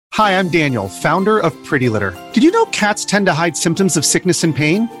Hi, I'm Daniel, founder of Pretty Litter. Did you know cats tend to hide symptoms of sickness and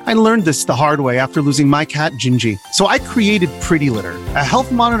pain? I learned this the hard way after losing my cat, Gingy. So I created Pretty Litter, a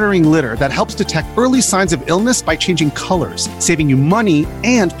health monitoring litter that helps detect early signs of illness by changing colors, saving you money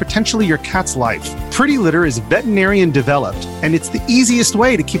and potentially your cat's life. Pretty Litter is veterinarian developed, and it's the easiest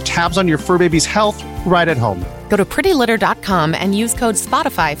way to keep tabs on your fur baby's health right at home. Go to prettylitter.com and use code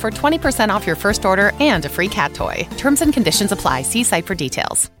SPOTIFY for 20% off your first order and a free cat toy. Terms and conditions apply. See site for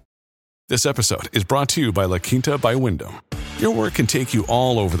details. This episode is brought to you by La Quinta by Wyndham. Your work can take you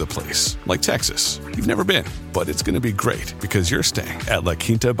all over the place, like Texas. You've never been, but it's going to be great because you're staying at La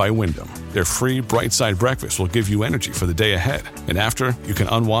Quinta by Wyndham. Their free Bright Side breakfast will give you energy for the day ahead. And after, you can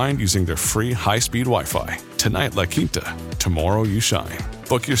unwind using their free high-speed Wi-Fi. Tonight, La Quinta. Tomorrow, you shine.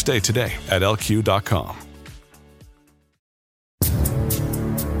 Book your stay today at lq.com.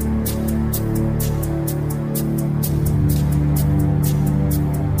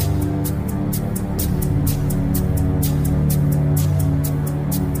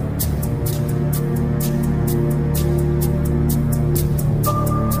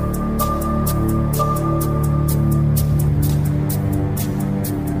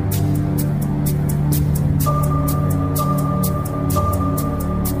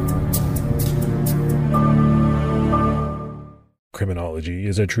 Criminology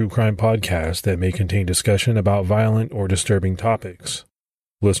is a true crime podcast that may contain discussion about violent or disturbing topics.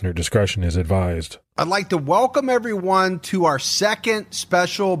 Listener discretion is advised. I'd like to welcome everyone to our second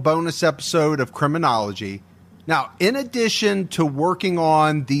special bonus episode of Criminology. Now, in addition to working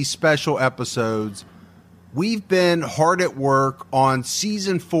on these special episodes, we've been hard at work on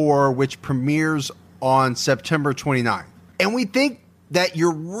Season 4, which premieres on September 29th. And we think that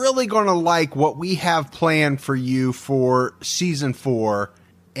you're really going to like what we have planned for you for Season 4,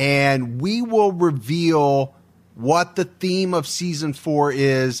 and we will reveal what the theme of Season 4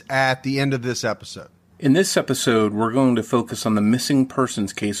 is at the end of this episode. In this episode, we're going to focus on the missing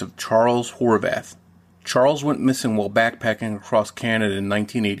persons case of Charles Horvath. Charles went missing while backpacking across Canada in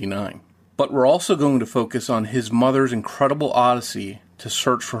 1989. But we're also going to focus on his mother's incredible odyssey to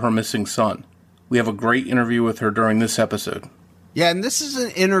search for her missing son. We have a great interview with her during this episode. Yeah, and this is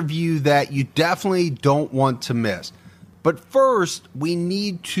an interview that you definitely don't want to miss. But first, we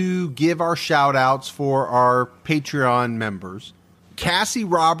need to give our shout-outs for our Patreon members. Cassie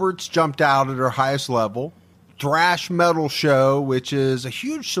Roberts jumped out at her highest level. Thrash Metal Show, which is a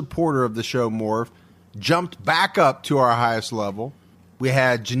huge supporter of the show Morph, jumped back up to our highest level. We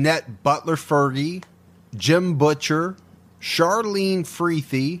had Jeanette Butler-Fergie, Jim Butcher, Charlene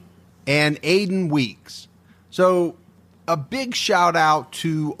Freethy, and Aiden Weeks. So a big shout out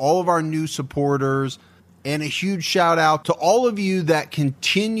to all of our new supporters and a huge shout out to all of you that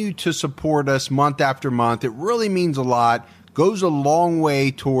continue to support us month after month. It really means a lot, goes a long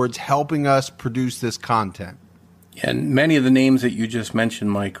way towards helping us produce this content. And many of the names that you just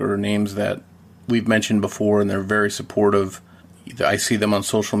mentioned, Mike, are names that we've mentioned before, and they're very supportive. I see them on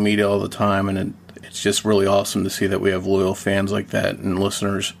social media all the time, and it's just really awesome to see that we have loyal fans like that and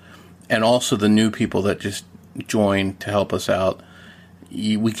listeners, and also the new people that just join to help us out.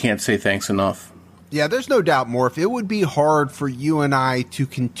 We can't say thanks enough. Yeah, there's no doubt, Morph. It would be hard for you and I to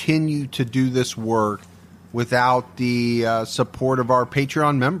continue to do this work without the support of our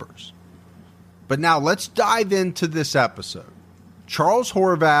Patreon members. But now let's dive into this episode. Charles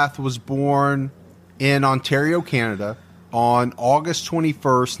Horvath was born in Ontario, Canada on August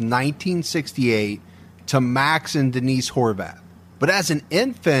 21st, 1968 to Max and Denise Horvath. But as an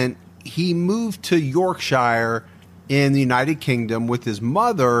infant, he moved to Yorkshire in the United Kingdom with his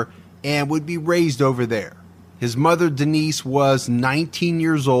mother and would be raised over there. His mother, Denise, was 19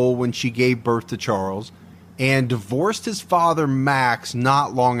 years old when she gave birth to Charles and divorced his father, Max,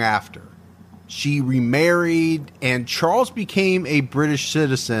 not long after. She remarried, and Charles became a British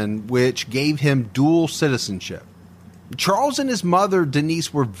citizen, which gave him dual citizenship. Charles and his mother,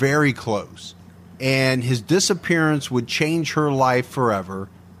 Denise, were very close, and his disappearance would change her life forever.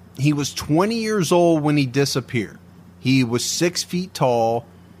 He was 20 years old when he disappeared. He was 6 feet tall,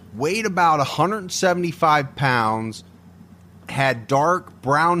 weighed about 175 pounds, had dark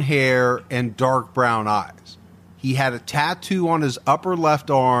brown hair and dark brown eyes. He had a tattoo on his upper left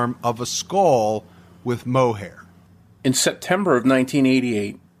arm of a skull with mohair. In September of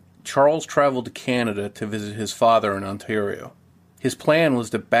 1988, Charles traveled to Canada to visit his father in Ontario. His plan was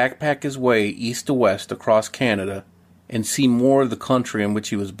to backpack his way east to west across Canada and see more of the country in which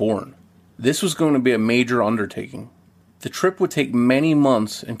he was born. This was going to be a major undertaking. The trip would take many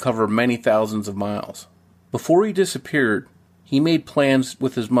months and cover many thousands of miles. Before he disappeared, he made plans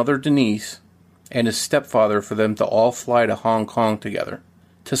with his mother Denise and his stepfather for them to all fly to Hong Kong together.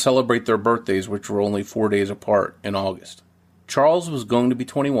 to celebrate their birthdays, which were only 4 days apart in August. Charles was going to be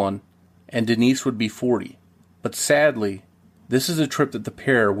 21, and Denise would be 40. But sadly, this is a trip that the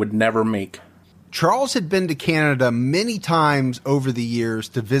pair would never make. Charles had been to Canada many times over the years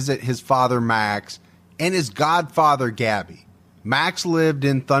to visit his father Max and his godfather Gabby. Max lived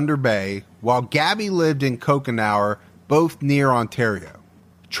in Thunder Bay, while Gabby lived in Coconour, both near Ontario.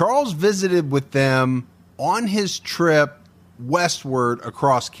 Charles visited with them on his trip westward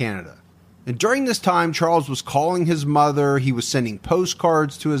across Canada. And during this time, Charles was calling his mother. He was sending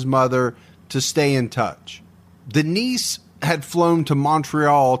postcards to his mother to stay in touch. Denise had flown to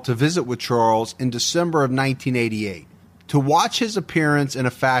Montreal to visit with Charles in December of 1988 to watch his appearance in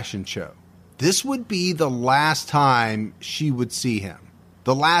a fashion show. This would be the last time she would see him.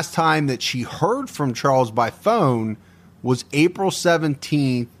 The last time that she heard from Charles by phone was April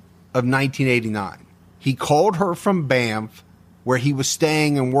 17th of 1989. He called her from Banff, where he was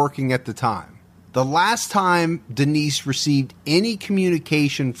staying and working at the time. The last time Denise received any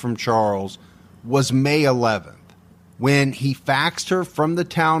communication from Charles was May 11th, when he faxed her from the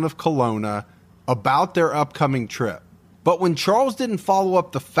town of Kelowna about their upcoming trip. But when Charles didn't follow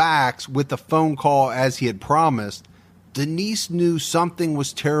up the fax with a phone call as he had promised, Denise knew something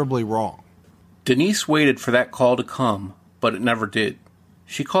was terribly wrong. Denise waited for that call to come, but it never did.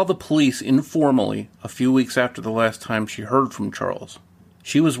 She called the police informally a few weeks after the last time she heard from Charles.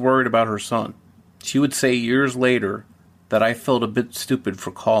 She was worried about her son. She would say years later that I felt a bit stupid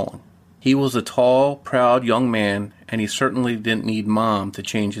for calling. He was a tall, proud young man, and he certainly didn't need Mom to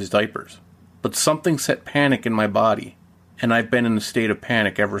change his diapers. But something set panic in my body, and I've been in a state of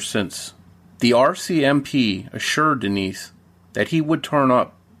panic ever since. The RCMP assured Denise that he would turn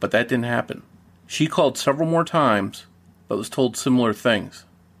up, but that didn't happen. She called several more times, but was told similar things.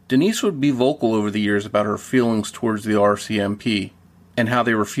 Denise would be vocal over the years about her feelings towards the RCMP and how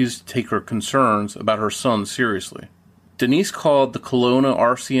they refused to take her concerns about her son seriously. Denise called the Kelowna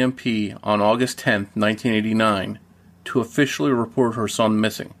RCMP on August 10, 1989, to officially report her son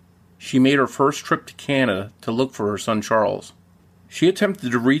missing. She made her first trip to Canada to look for her son Charles. She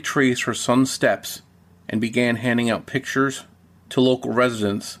attempted to retrace her son's steps and began handing out pictures to local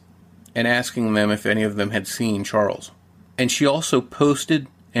residents and asking them if any of them had seen Charles. And she also posted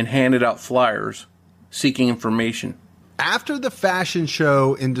and handed out flyers seeking information. After the fashion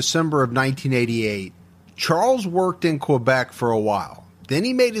show in December of 1988, Charles worked in Quebec for a while. Then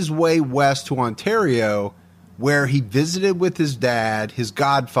he made his way west to Ontario, where he visited with his dad, his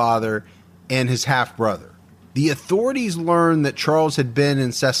godfather, and his half-brother. The authorities learned that Charles had been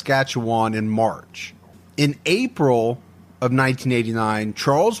in Saskatchewan in March. In April of 1989,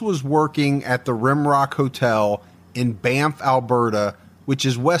 Charles was working at the Rimrock Hotel in Banff, Alberta, which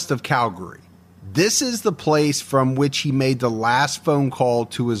is west of Calgary. This is the place from which he made the last phone call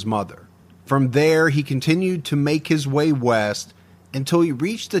to his mother. From there, he continued to make his way west until he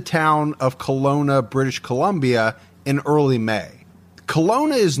reached the town of Kelowna, British Columbia in early May.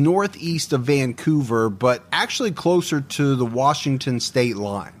 Kelowna is northeast of Vancouver, but actually closer to the Washington state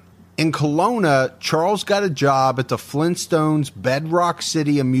line. In Kelowna, Charles got a job at the Flintstones Bedrock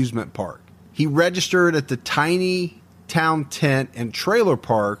City Amusement Park. He registered at the Tiny Town Tent and Trailer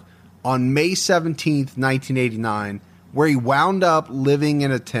Park on May 17, 1989, where he wound up living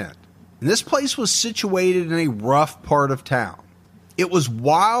in a tent. And this place was situated in a rough part of town. It was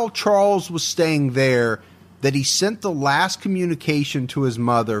while Charles was staying there that he sent the last communication to his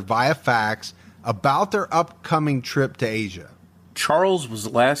mother via fax about their upcoming trip to Asia. Charles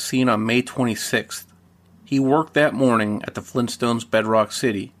was last seen on May 26th. He worked that morning at the Flintstones Bedrock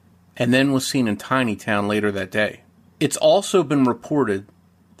City, and then was seen in Tiny Town later that day. It's also been reported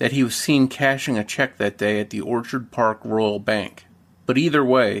that he was seen cashing a check that day at the Orchard Park Royal Bank. But either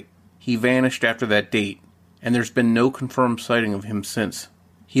way, he vanished after that date, and there's been no confirmed sighting of him since.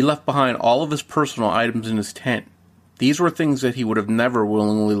 He left behind all of his personal items in his tent. These were things that he would have never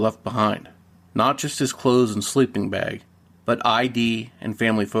willingly left behind. Not just his clothes and sleeping bag, but ID and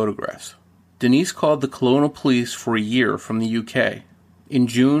family photographs. Denise called the Kelowna police for a year from the UK. In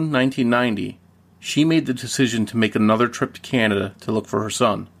June 1990, she made the decision to make another trip to Canada to look for her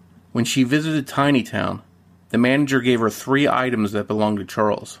son. When she visited Tiny Town, the manager gave her 3 items that belonged to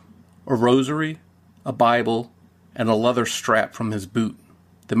Charles: a rosary, a Bible, and a leather strap from his boot.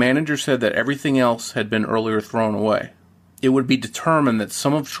 The manager said that everything else had been earlier thrown away. It would be determined that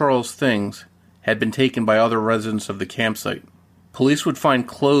some of Charles' things had been taken by other residents of the campsite. Police would find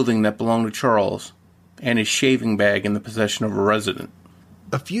clothing that belonged to Charles and his shaving bag in the possession of a resident.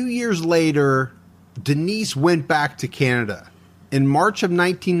 A few years later, Denise went back to Canada. In March of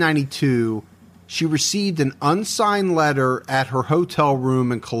 1992, she received an unsigned letter at her hotel room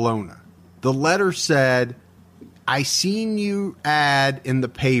in Kelowna. The letter said, "I seen you ad in the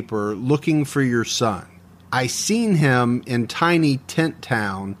paper looking for your son. I seen him in Tiny Tent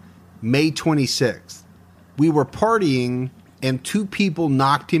Town, May 26th. We were partying and 2 people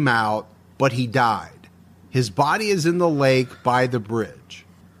knocked him out, but he died. His body is in the lake by the bridge."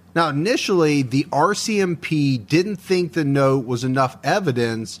 Now, initially, the RCMP didn't think the note was enough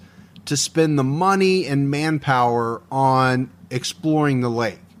evidence to spend the money and manpower on exploring the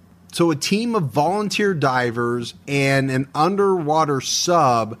lake. So a team of volunteer divers and an underwater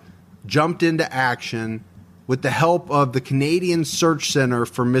sub jumped into action with the help of the Canadian Search Centre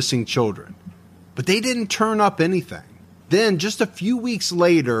for Missing Children. But they didn't turn up anything. Then, just a few weeks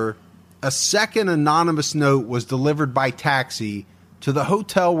later, a second anonymous note was delivered by taxi to the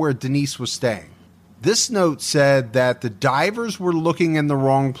hotel where Denise was staying. This note said that the divers were looking in the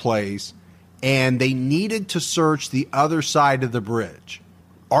wrong place and they needed to search the other side of the bridge.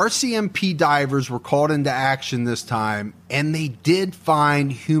 RCMP divers were called into action this time, and they did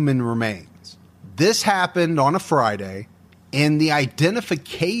find human remains. This happened on a Friday, and the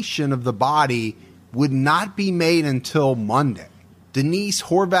identification of the body would not be made until Monday. Denise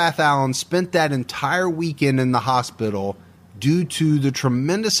Horvath Allen spent that entire weekend in the hospital due to the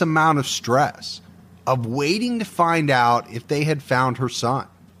tremendous amount of stress of waiting to find out if they had found her son.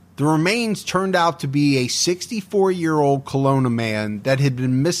 The remains turned out to be a 64-year-old Kelowna man that had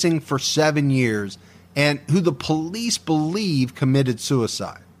been missing for 7 years and who the police believe committed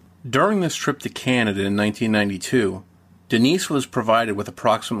suicide. During this trip to Canada in 1992, Denise was provided with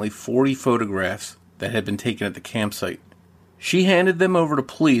approximately 40 photographs that had been taken at the campsite. She handed them over to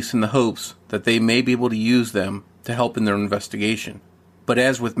police in the hopes that they may be able to use them to help in their investigation. But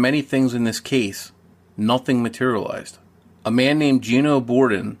as with many things in this case, nothing materialized. A man named Gino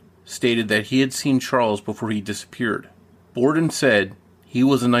Borden stated that he had seen Charles before he disappeared. Borden said he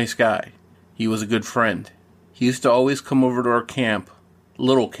was a nice guy. He was a good friend. He used to always come over to our camp,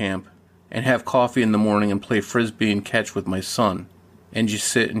 little camp, and have coffee in the morning and play frisbee and catch with my son, and just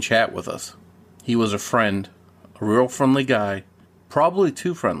sit and chat with us. He was a friend, a real friendly guy, probably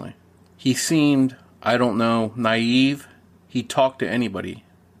too friendly. He seemed, I don't know, naive. He'd talk to anybody,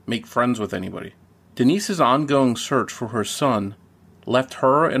 make friends with anybody. Denise's ongoing search for her son left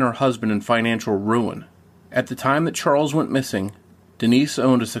her and her husband in financial ruin. At the time that Charles went missing, Denise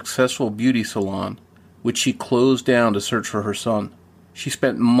owned a successful beauty salon, which she closed down to search for her son. She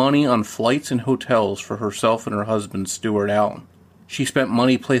spent money on flights and hotels for herself and her husband, Stuart Allen. She spent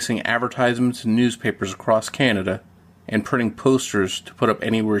money placing advertisements in newspapers across Canada and printing posters to put up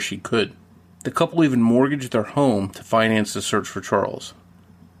anywhere she could. The couple even mortgaged their home to finance the search for Charles.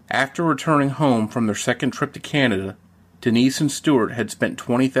 After returning home from their second trip to Canada, Denise and Stuart had spent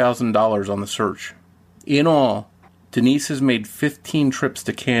 $20,000 on the search. In all, Denise has made 15 trips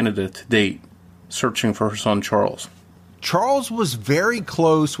to Canada to date, searching for her son Charles. Charles was very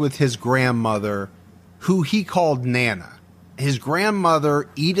close with his grandmother, who he called Nana. His grandmother,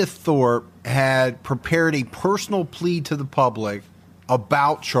 Edith Thorpe, had prepared a personal plea to the public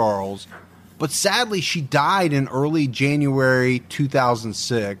about Charles, but sadly she died in early January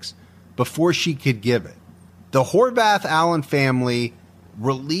 2006 before she could give it. The Horvath Allen family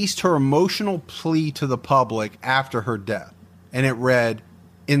released her emotional plea to the public after her death, and it read,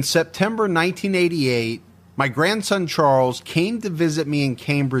 "In September 1988, my grandson Charles came to visit me in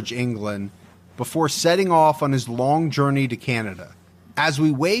Cambridge, England, before setting off on his long journey to Canada. As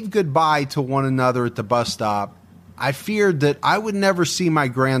we waved goodbye to one another at the bus stop, I feared that I would never see my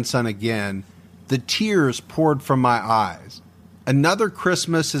grandson again. The tears poured from my eyes. Another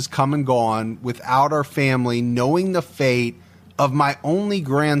Christmas has come and gone without our family knowing the fate of my only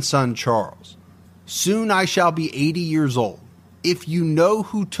grandson, Charles. Soon I shall be 80 years old. If you know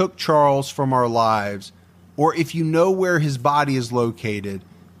who took Charles from our lives, or if you know where his body is located,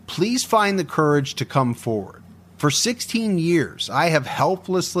 please find the courage to come forward. For 16 years, I have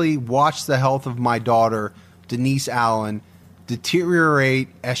helplessly watched the health of my daughter, Denise Allen, deteriorate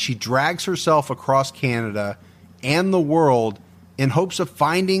as she drags herself across Canada and the world in hopes of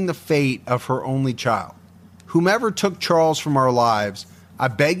finding the fate of her only child. Whomever took Charles from our lives, I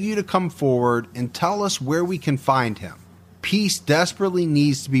beg you to come forward and tell us where we can find him. Peace desperately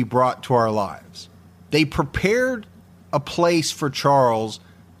needs to be brought to our lives." They prepared a place for Charles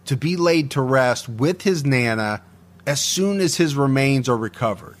to be laid to rest with his Nana as soon as his remains are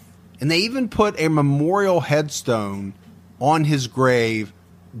recovered. And they even put a memorial headstone on his grave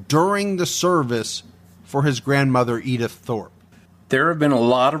during the service for his grandmother, Edith Thorpe. There have been a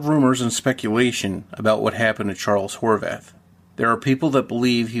lot of rumors and speculation about what happened to Charles Horvath. There are people that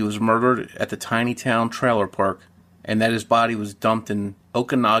believe he was murdered at the Tiny Town trailer park and that his body was dumped in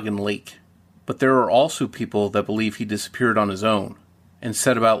Okanagan Lake. But there are also people that believe he disappeared on his own and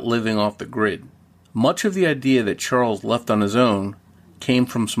set about living off the grid. Much of the idea that Charles left on his own came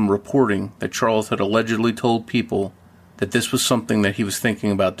from some reporting that Charles had allegedly told people that this was something that he was thinking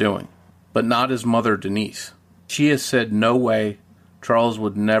about doing, but not his mother, Denise. She has said, "No way, Charles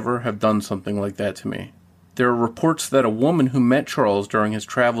would never have done something like that to me." There are reports that a woman who met Charles during his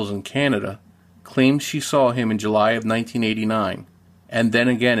travels in Canada claims she saw him in July of 1989, and then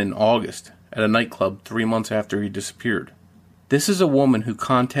again in August at a nightclub 3 months after he disappeared. This is a woman who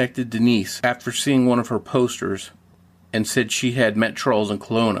contacted Denise after seeing one of her posters and said she had met Charles in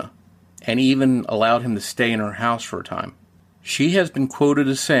Kelowna, and even allowed him to stay in her house for a time. She has been quoted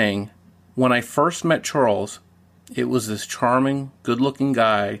as saying, "When I first met Charles, it was this charming, good-looking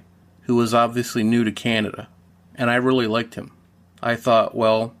guy who was obviously new to Canada, and I really liked him. I thought,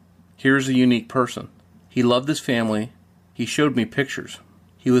 well, here's a unique person. He loved his family. He showed me pictures.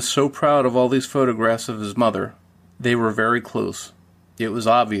 He was so proud of all these photographs of his mother. They were very close. It was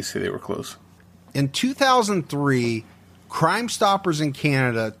obvious they were close." In 2003, Crime Stoppers in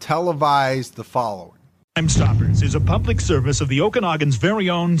Canada televised the following. Crime Stoppers is a public service of the Okanagan's very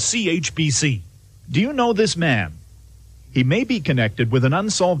own CHBC. Do you know this man? He may be connected with an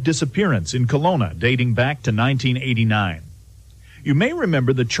unsolved disappearance in Kelowna dating back to 1989. You may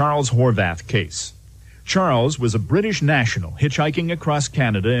remember the Charles Horvath case. Charles was a British national hitchhiking across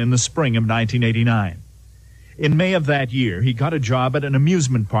Canada in the spring of 1989. In May of that year, he got a job at an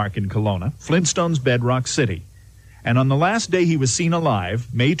amusement park in Kelowna, Flintstones Bedrock City. And on the last day he was seen alive,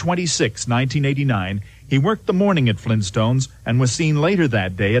 May 26, 1989, he worked the morning at Flintstones and was seen later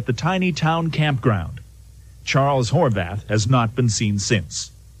that day at the Tiny Town campground. Charles Horvath has not been seen since.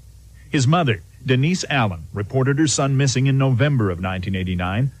 His mother, Denise Allen, reported her son missing in November of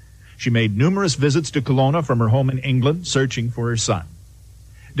 1989. She made numerous visits to Kelowna from her home in England, searching for her son.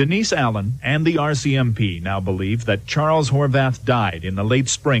 Denise Allen and the RCMP now believe that Charles Horvath died in the late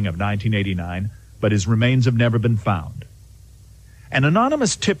spring of 1989, but his remains have never been found. An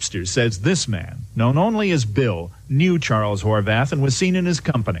anonymous tipster says this man, known only as Bill, knew Charles Horvath and was seen in his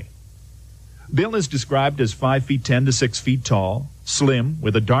company. Bill is described as 5 feet 10 to 6 feet tall, slim,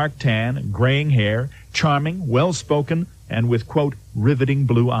 with a dark tan and graying hair, charming, well-spoken, and with, quote, riveting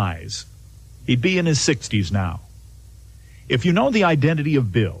blue eyes. He'd be in his 60s now. If you know the identity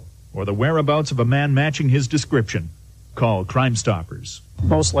of Bill, or the whereabouts of a man matching his description, call Crime Stoppers.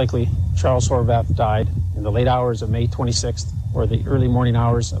 Most likely, Charles Horvath died in the late hours of May 26th or the early morning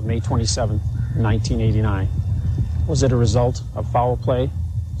hours of May 27th, 1989. Was it a result of foul play,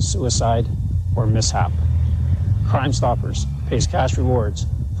 suicide, or mishap? Crime Stoppers pays cash rewards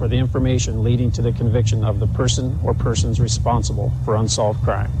for the information leading to the conviction of the person or persons responsible for unsolved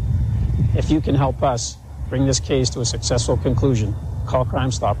crime. If you can help us bring this case to a successful conclusion, call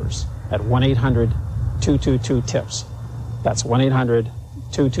Crime Stoppers at 1-800-222-TIPS. That's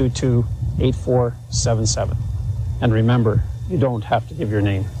 1-800-222-8477. And remember, you don't have to give your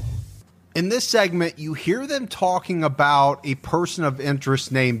name. In this segment, you hear them talking about a person of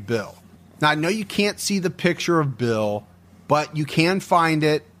interest named Bill. Now, I know you can't see the picture of Bill, but you can find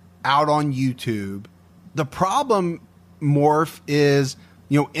it out on YouTube. The problem, Morph, is,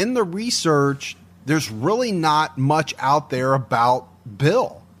 in the research, there's really not much out there about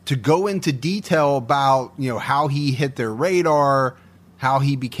Bill to go into detail about, how he hit their radar, how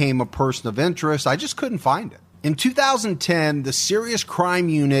he became a person of interest. I just couldn't find it. In 2010, the Serious Crime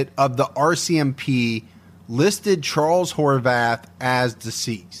Unit of the RCMP listed Charles Horvath as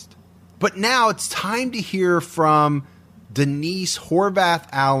deceased. But now it's time to hear from Denise Horvath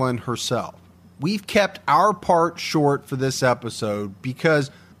Allen herself. We've kept our part short for this episode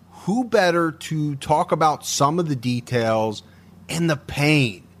because who better to talk about some of the details and the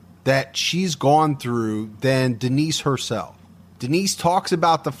pain that she's gone through than Denise herself. Denise talks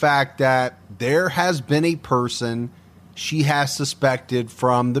about the fact that there has been a person she has suspected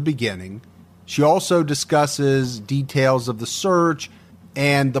from the beginning. She also discusses details of the search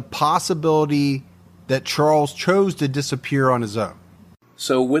and the possibility that Charles chose to disappear on his own.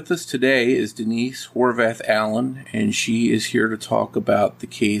 So with us today is Denise Horvath Allen, and she is here to talk about the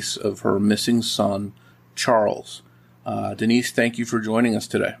case of her missing son, Charles. Denise, thank you for joining us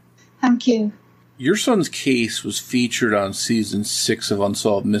today. Thank you. Your son's case was featured on season 6 of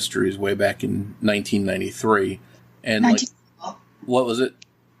Unsolved Mysteries way back in 1993. And what was it?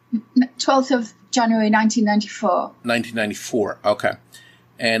 12th of January 1994. 1994, okay.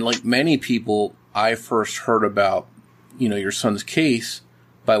 And like many people, I first heard about, your son's case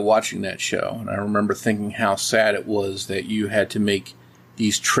by watching that show. And I remember thinking how sad it was that you had to make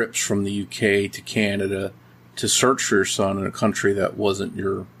these trips from the UK to Canada to search for your son in a country that wasn't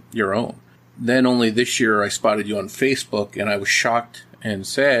your own. Then only this year I spotted you on Facebook, and I was shocked and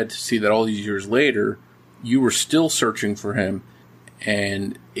sad to see that all these years later, you were still searching for him.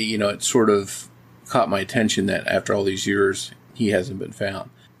 And, it sort of caught my attention that after all these years, he hasn't been found.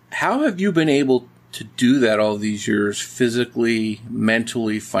 How have you been able to do that all these years, physically,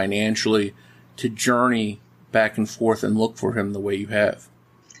 mentally, financially, to journey back and forth and look for him the way you have?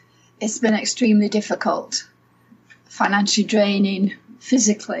 It's been extremely difficult, financially draining,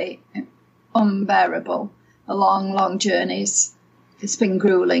 physically unbearable, long journeys. It's been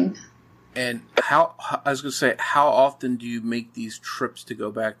grueling. And how often do you make these trips to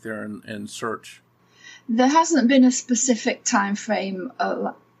go back there and search? There hasn't been a specific time frame,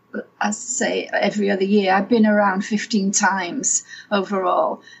 as I say, every other year. I've been around 15 times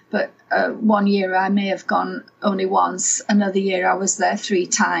overall, but one year I may have gone only once. Another year I was there 3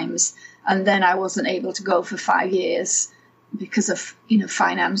 times, and then I wasn't able to go for 5 years because of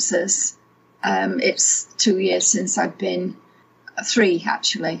finances. It's 2 years since I've been, 3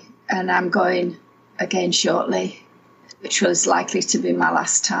 actually, and I'm going again shortly, which was likely to be my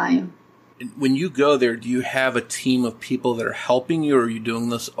last time. When you go there, do you have a team of people that are helping you, or are you doing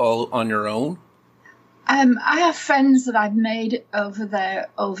this all on your own? I have friends that I've made over there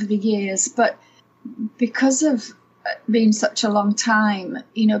over the years, but because of being such a long time,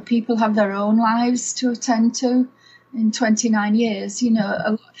 people have their own lives to attend to. In 29 years, a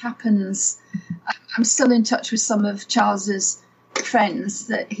lot happens. I'm still in touch with some of Charles's friends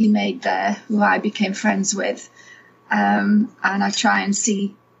that he made there, who I became friends with, and I try and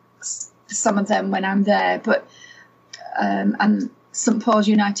see some of them when I'm there. But and St Paul's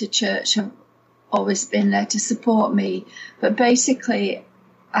United Church have always been there to support me. But basically,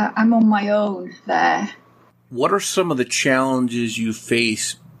 I'm on my own there. What are some of the challenges you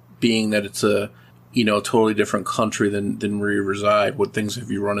face, being that it's a totally different country than where you reside? What things have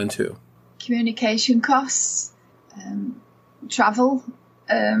you run into? Communication costs, travel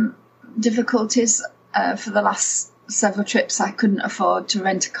difficulties. For the last several trips, I couldn't afford to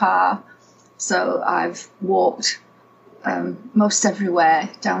rent a car, so I've walked most everywhere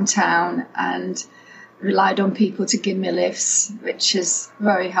downtown and relied on people to give me lifts, which is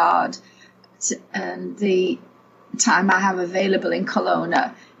very hard. And the time I have available in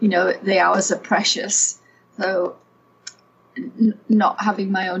Kelowna, the hours are precious. So not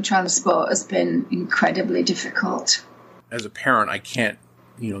having my own transport has been incredibly difficult. As a parent, I can't,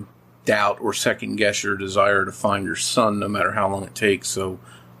 doubt or second guess your desire to find your son, no matter how long it takes. So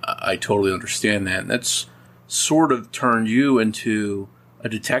I totally understand that. And that's sort of turned you into a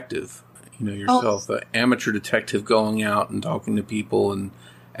detective, yourself, an amateur detective, going out and talking to people and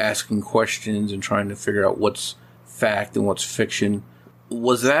asking questions and trying to figure out what's fact and what's fiction.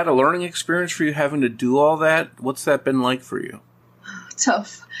 Was that a learning experience for you, having to do all that? What's that been like for you?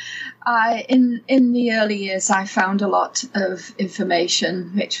 Tough. In the early years, I found a lot of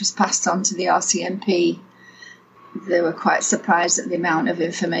information which was passed on to the RCMP. They were quite surprised at the amount of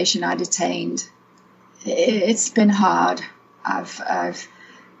information I'd attained. It's been hard. I've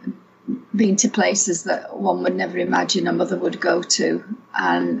been to places that one would never imagine a mother would go to,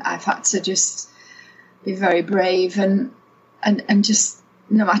 and I've had to just be very brave and just,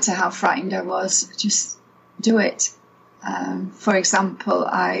 no matter how frightened I was, just do it. For example,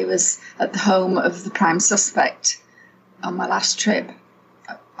 I was at the home of the prime suspect on my last trip.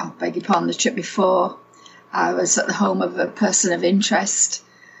 I beg your pardon, the trip before. I was at the home of a person of interest.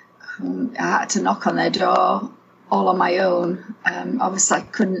 I had to knock on their door all on my own. Obviously, I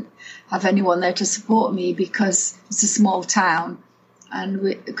couldn't have anyone there to support me because it's a small town and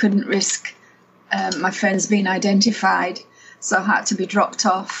we couldn't risk my friends being identified. So I had to be dropped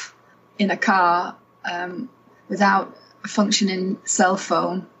off in a car without a functioning cell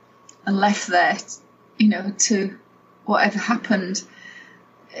phone and left there, to whatever happened.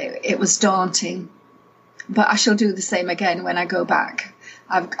 It was daunting. But I shall do the same again when I go back.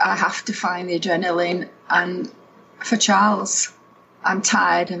 I have to find the adrenaline. And for Charles, I'm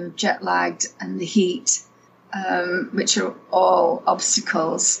tired and jet lagged, and the heat, which are all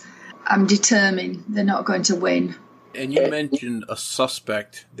obstacles. I'm determined they're not going to win. And you mentioned a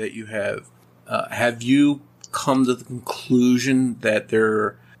suspect that you have. Have you come to the conclusion that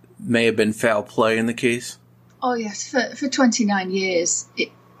there may have been foul play in the case? Oh, yes. For 29 years,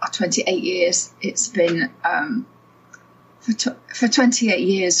 or 28 years, it's been... For 28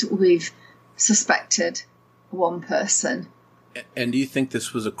 years, we've suspected one person. And do you think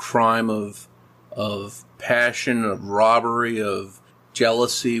this was a crime of passion, of robbery, of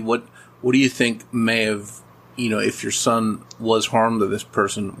jealousy? What do you think may have, if your son was harmed to this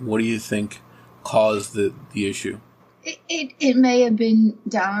person, what do you think caused the issue? It may have been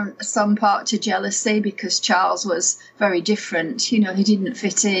down some part to jealousy, because Charles was very different. He didn't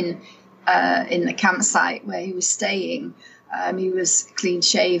fit in the campsite where he was staying. He was clean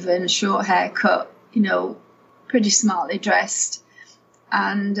shaven, short haircut, pretty smartly dressed.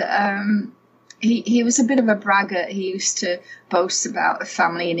 And he was a bit of a braggart. He used to boast about a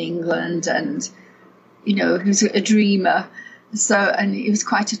family in England, and, he was a dreamer. And he was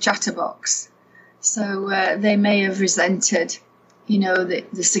quite a chatterbox. So they may have resented,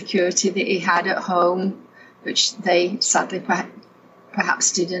 the security that he had at home, which they sadly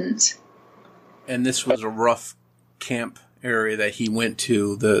perhaps didn't. And this was a rough camp area that he went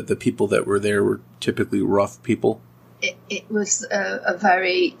to. The people that were there were typically rough people. It was a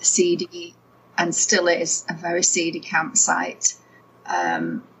very seedy, and still is a very seedy campsite.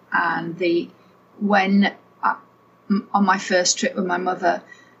 On my first trip with my mother,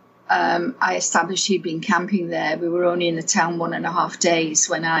 I established he'd been camping there. We were only in the town 1.5 days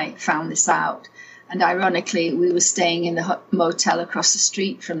when I found this out. And ironically, we were staying in the motel across the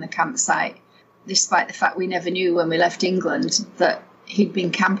street from the campsite, despite the fact we never knew when we left England that he'd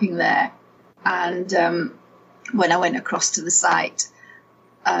been camping there. And when I went across to the site,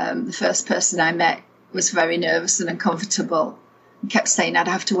 the first person I met was very nervous and uncomfortable. He kept saying I'd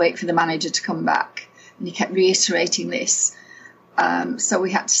have to wait for the manager to come back. And he kept reiterating this. So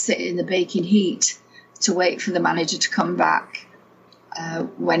we had to sit in the baking heat to wait for the manager to come back.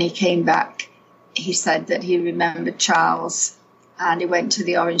 When he came back, he said that he remembered Charles, and he went to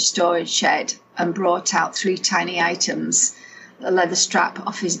the orange storage shed and brought out 3 tiny items: a leather strap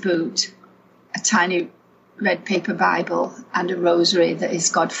off his boot, a tiny red paper Bible, and a rosary that his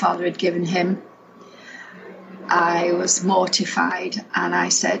godfather had given him. I was mortified, and I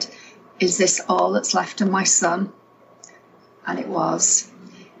said, "Is this all that's left of my son?" And it was.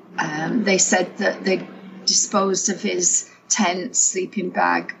 They said that they disposed of his tent, sleeping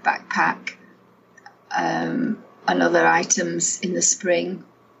bag, backpack, and other items in the spring.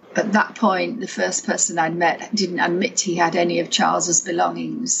 At that point, the first person I'd met didn't admit he had any of Charles's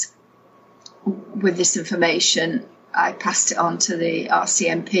belongings. With this information, I passed it on to the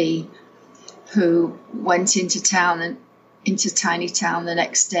RCMP, who went into Tiny Town the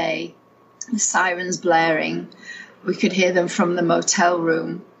next day, the sirens blaring. We could hear them from the motel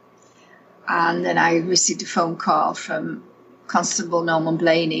room. And then I received a phone call from Constable Norman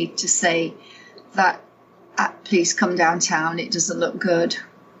Blaney to say that, please come downtown, it doesn't look good.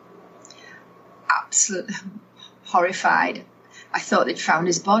 Absolutely horrified. I thought they'd found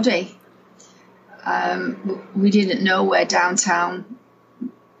his body. We didn't know where downtown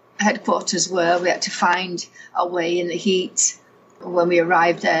headquarters were. We had to find our way in the heat. When we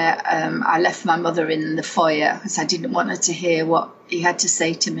arrived there, I left my mother in the foyer because I didn't want her to hear what he had to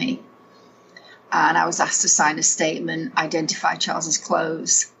say to me. And I was asked to sign a statement, identify Charles's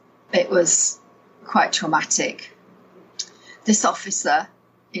clothes. It was quite traumatic. This officer,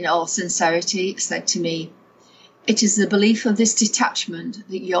 in all sincerity, said to me, "It is the belief of this detachment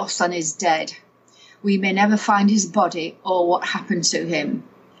that your son is dead. We may never find his body or what happened to him."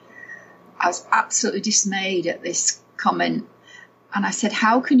 I was absolutely dismayed at this comment. And I said,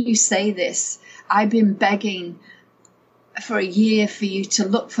 "How can you say this? I've been begging for a year for you to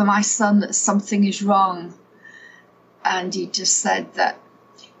look for my son, that something is wrong." And he just said that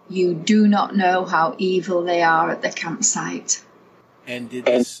you do not know how evil they are at the campsite. And did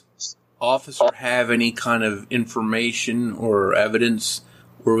this officer have any kind of information or evidence,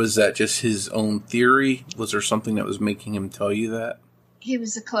 or was that just his own theory? Was there something that was making him tell you that? He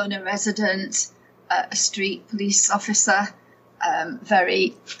was a Kelowna resident, a street police officer,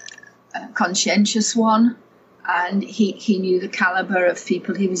 very conscientious one, and he knew the caliber of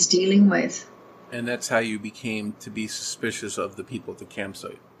people he was dealing with. And that's how you became to be suspicious of the people at the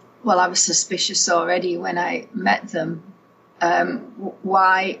campsite? Well, I was suspicious already when I met them.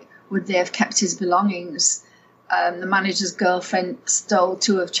 Why would they have kept his belongings? The manager's girlfriend stole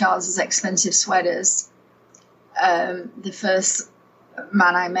 2 of Charles's expensive sweaters. The first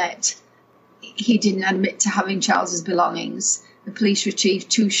man I met, he didn't admit to having Charles's belongings. The police retrieved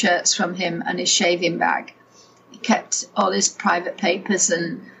 2 shirts from him and his shaving bag. He kept all his private papers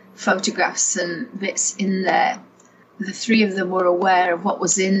and photographs and bits in there. The 3 of them were aware of what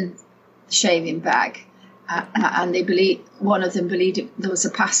was in the shaving bag, and one of them believed there was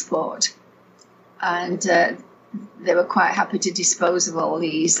a passport. And they were quite happy to dispose of all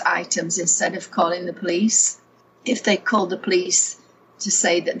these items instead of calling the police. If they called the police to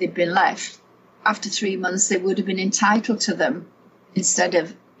say that they'd been left, after 3 months they would have been entitled to them. instead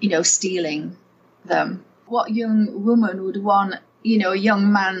of, stealing them. What young woman would want, a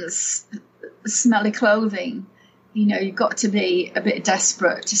young man's smelly clothing? You've got to be a bit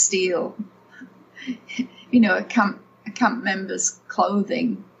desperate to steal, a camp member's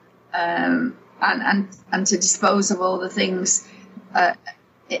clothing, and to dispose of all the things.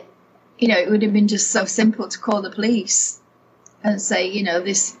 It would have been just so simple to call the police and say,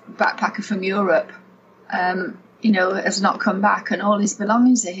 this backpacker from Europe, has not come back, and all his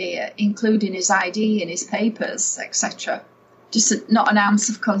belongings are here, including his ID and his papers, etc. Just not an ounce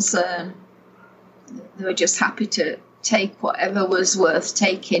of concern. They were just happy to take whatever was worth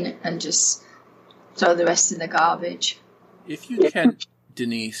taking and just throw the rest in the garbage. If you can,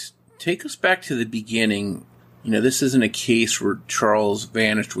 Denise, take us back to the beginning. This isn't a case where Charles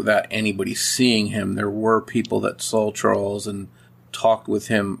vanished without anybody seeing him. There were people that saw Charles and talked with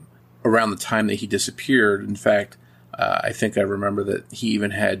him around the time that he disappeared. In fact, I think I remember that he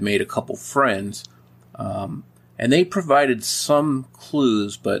even had made a couple friends. And they provided some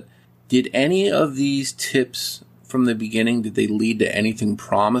clues, but did any of these tips from the beginning, did they lead to anything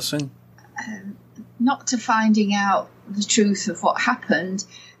promising? Not to finding out the truth of what happened.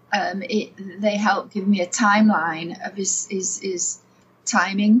 They helped give me a timeline of his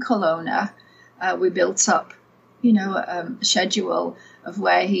time in Kelowna. We built up, a schedule of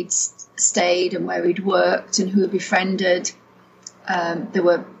where he'd stayed and where he'd worked and who he befriended. There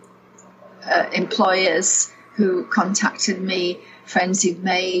were employers who contacted me, friends he'd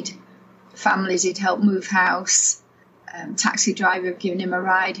made, families he'd helped move house, taxi driver had given him a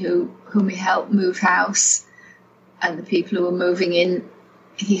ride whom he helped move house, and the people who were moving in,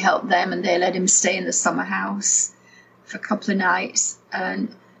 he helped them and they let him stay in the summer house for a couple of nights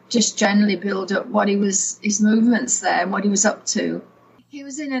and just generally build up his movements there and what he was up to. He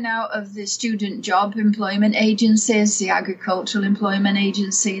was in and out of the student job employment agencies, the agricultural employment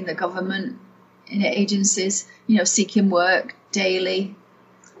agency and the government agencies, seeking work daily.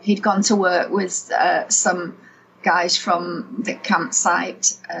 He'd gone to work with some guys from the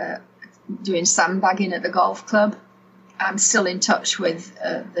campsite doing sandbagging at the golf club. I'm still in touch with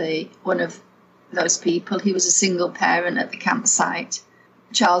one of those people. He was a single parent at the campsite.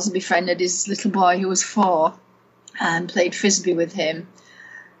 Charles befriended his little boy who was 4 and played frisbee with him.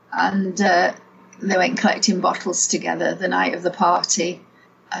 And they went collecting bottles together the night of the party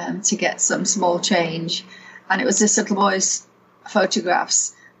to get some small change. And it was this little boy's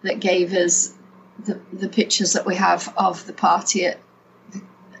photographs that gave us the pictures that we have of the party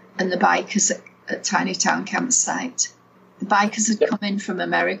and the bikers at Tiny Town campsite. The bikers had come in from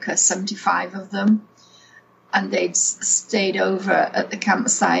America, 75 of them, and they'd stayed over at the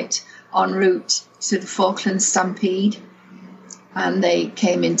campsite en route to the Falkland Stampede, and they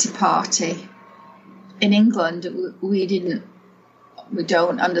came in to party. In England, we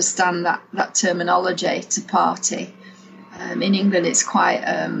don't understand that terminology, to party. In England, it's quite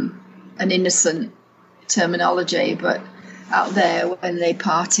an innocent terminology, but out there, when they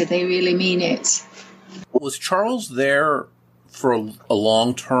party, they really mean it. Was Charles there for a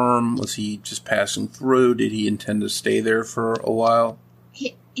long term? Was he just passing through? Did he intend to stay there for a while?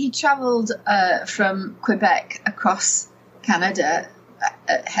 He travelled from Quebec across Canada,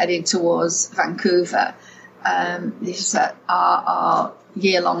 heading towards Vancouver. This is our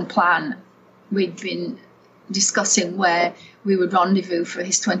year-long plan. We'd been discussing where we would rendezvous for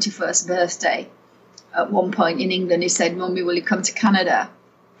his 21st birthday. At one point in England, he said, "Mummy, will you come to Canada?"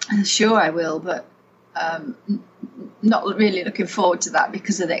 I said, "Sure, I will, but not really looking forward to that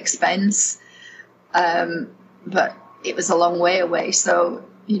because of the expense." But it was a long way away, so,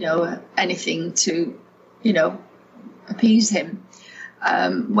 anything to, appease him.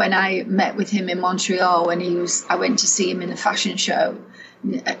 When I met with him in Montreal, I went to see him in the fashion show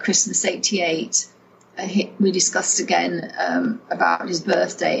at Christmas '88. We discussed again about his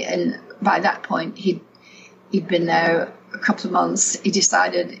birthday, and by that point he'd been there a couple of months. He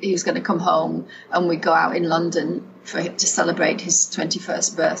decided he was going to come home and we'd go out in London for him to celebrate his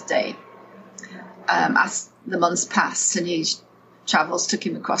 21st birthday. As the months passed and his travels took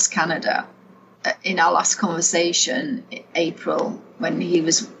him across Canada, in our last conversation in April, when he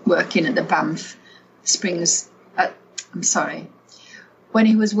was working at the Banff Springs, when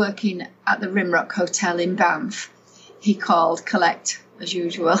he was working at the Rimrock Hotel in Banff, he called collect as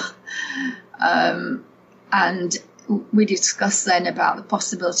usual. And we discussed then about the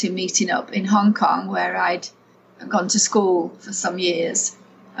possibility of meeting up in Hong Kong, where I'd gone to school for some years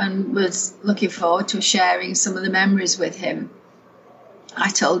and was looking forward to sharing some of the memories with him. I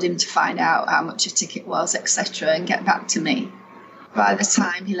told him to find out how much a ticket was, etc., and get back to me. By the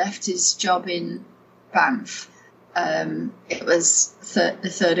time he left his job in Banff, it was the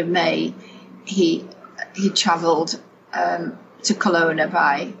 3rd of May, he travelled to Kelowna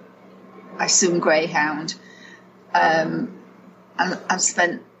by, I assume, Greyhound, and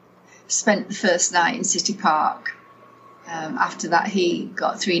spent the first night in City Park. After that, he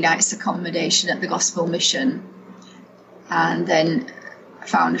got 3 nights accommodation at the Gospel Mission, and then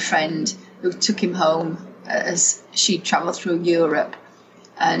found a friend who took him home as she'd travelled through Europe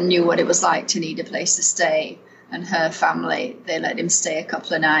and knew what it was like to need a place to stay. And her family, they let him stay a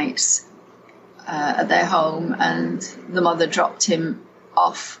couple of nights at their home, and the mother dropped him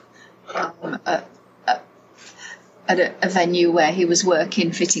off at a venue where he was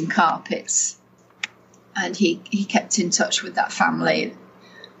working, fitting carpets. And he kept in touch with that family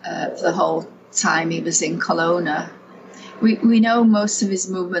for the whole time he was in Kelowna. We know most of his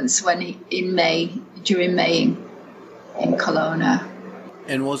movements during May in Kelowna.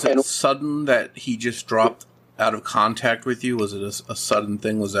 And was it sudden that he just dropped out of contact with you? Was it a sudden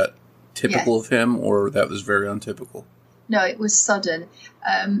thing? Was that typical of him, or that was very untypical? No, it was sudden.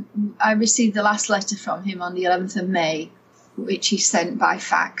 I received the last letter from him on the 11th of May, which he sent by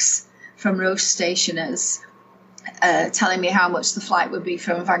fax from Roche Stationers, telling me how much the flight would be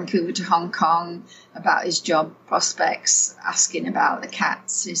from Vancouver to Hong Kong, about his job prospects, asking about the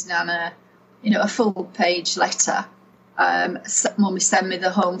cats, his nana, a full-page letter. Mummy sent me the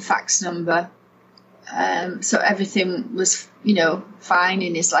home fax number. So everything was, fine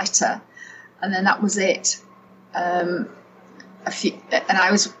in his letter. And then that was it. And I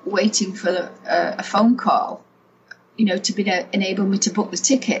was waiting for a phone call, to enable me to book the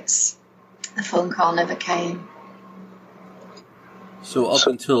tickets. The phone call never came. So up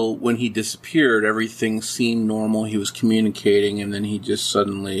until when he disappeared, everything seemed normal. He was communicating, and then he just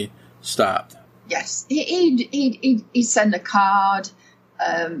suddenly stopped. Yes, he'd send a card,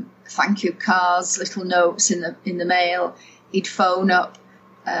 thank you cards, little notes in the mail. He'd phone up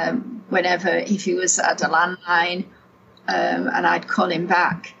whenever, if he was at a landline, and I'd call him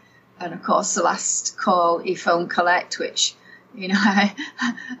back. And of course, the last call he phoned collect, which, I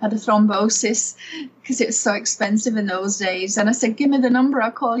had a thrombosis because it was so expensive in those days. And I said, give me the number,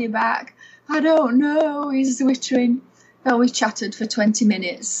 I'll call you back. I don't know, he's wittering. Well, we chatted for 20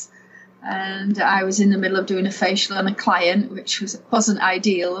 minutes. And I was in the middle of doing a facial on a client, which wasn't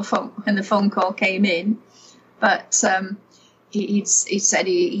ideal when the phone call came in. But he said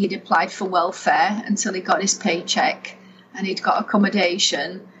he'd applied for welfare until he got his paycheck and he'd got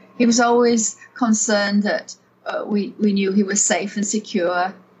accommodation. He was always concerned that we knew he was safe and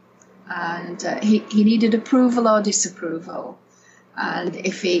secure, and he needed approval or disapproval. And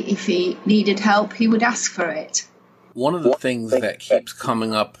if he needed help, he would ask for it. One of the things that keeps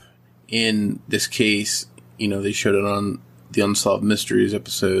coming up in this case, they showed it on the Unsolved Mysteries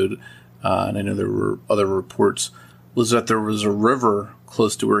episode, and I know there were other reports, was that there was a river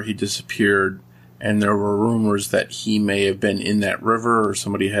close to where he disappeared, and there were rumors that he may have been in that river or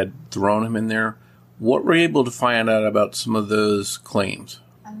somebody had thrown him in there. What were you able to find out about some of those claims?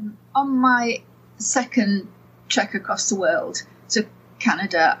 On my second trek across the world to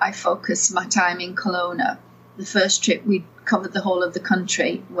Canada, I focused my time in Kelowna. The first trip, we covered the whole of the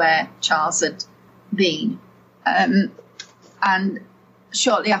country where Charles had been. And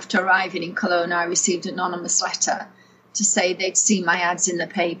shortly after arriving in Kelowna, I received an anonymous letter to say they'd seen my ads in the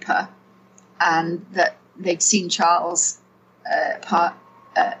paper and that they'd seen Charles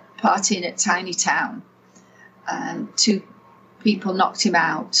partying at Tiny Town. And 2 people knocked him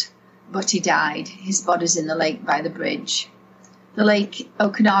out, but he died. His body's in the lake by the bridge. The lake,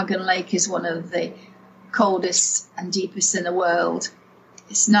 Okanagan Lake, is one of the coldest and deepest in the world.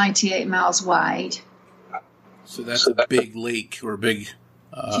 It's 98 miles wide. So that's a big lake or a big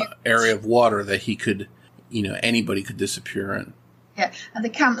area of water that he could, anybody could disappear in. Yeah, and the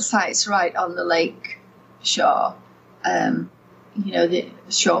campsite's right on the lake shore. The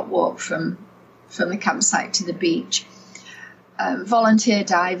short walk from the campsite to the beach. Volunteer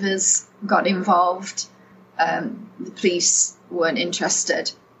divers got involved. The police weren't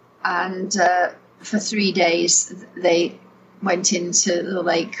interested. And for 3 days, they went into the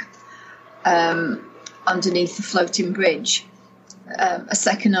lake underneath the floating bridge. A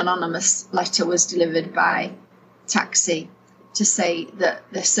second anonymous letter was delivered by taxi to say that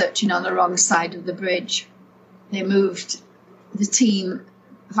they're searching on the wrong side of the bridge. They moved the team,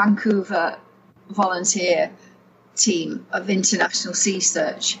 Vancouver volunteer team of International Sea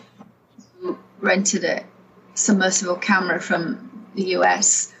Search, who rented a submersible camera from the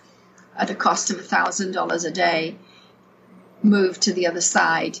US at a cost of $1,000 a day, moved to the other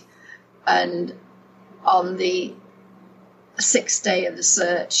side. And on the 6th day of the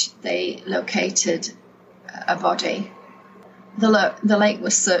search, they located a body. The lake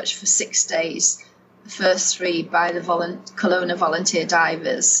was searched for 6 days, the first 3 by the Kelowna volunteer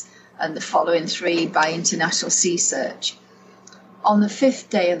divers and the following 3 by International Sea Search. On the 5th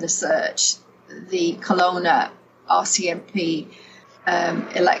day of the search, the Kelowna RCMP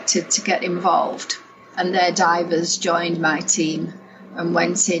elected to get involved, and their divers joined my team and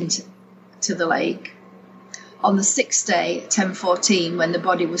went into the lake. On the 6th day, at 10:14, when the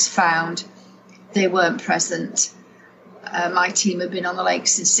body was found, they weren't present. My team had been on the lake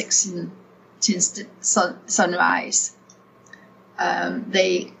since sunrise.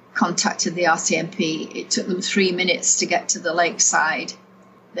 They contacted the RCMP. It took them 3 minutes to get to the lakeside.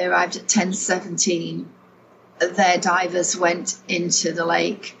 They arrived at 10:17. Their divers went into the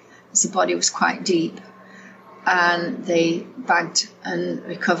lake as the body was quite deep, and they bagged and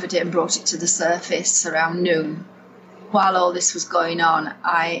recovered it and brought it to the surface around noon. While all this was going on,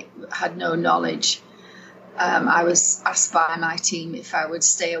 I had no knowledge. I was asked by my team if I would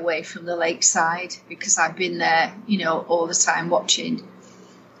stay away from the lakeside because I'd been there, all the time watching.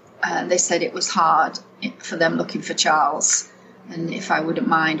 They said it was hard for them looking for Charles, and if I wouldn't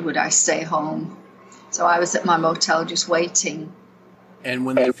mind, would I stay home? So I was at my motel just waiting. And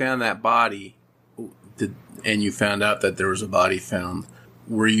when they found that body, and you found out that there was a body found,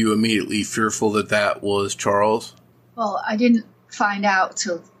 were you immediately fearful that was Charles? Well, I didn't find out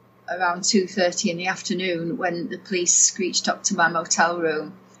till around 2:30 in the afternoon when the police screeched up to my motel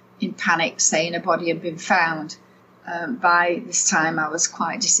room in panic saying a body had been found. By this time I was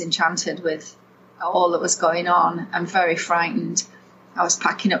quite disenchanted with all that was going on and very frightened. I was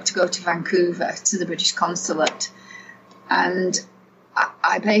packing up to go to Vancouver to the British consulate, and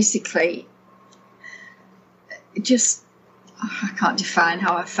I basically I can't define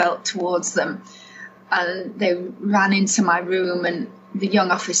how I felt towards them. And they ran into my room, and the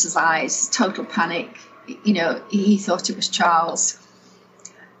young officer's eyes, total panic. He thought it was Charles.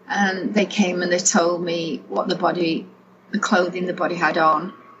 And they came and they told me what the clothing the body had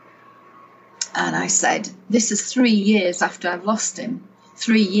on. And I said, this is 3 years after I've lost him.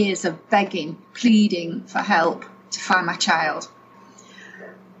 3 years of begging, pleading for help to find my child.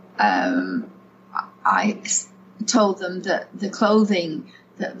 I told them that the clothing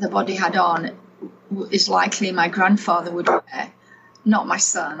that the body had on is likely my grandfather would wear, not my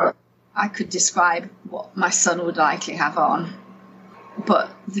son. I could describe what my son would likely have on, but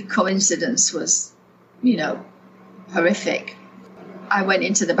the coincidence was, horrific. I went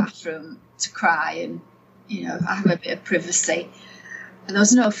into the bathroom to cry and, I have a bit of privacy. And there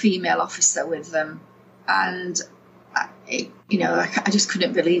was no female officer with them, and I just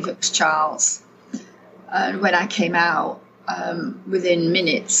couldn't believe it was Charles. And when I came out, within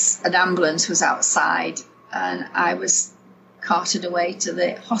minutes, an ambulance was outside and I was carted away to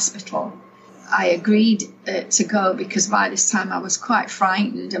the hospital. I agreed to go because by this time I was quite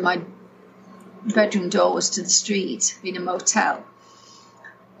frightened and my bedroom door was to the street in a motel.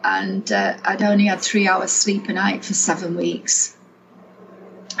 And I'd only had 3 hours sleep a night for 7 weeks.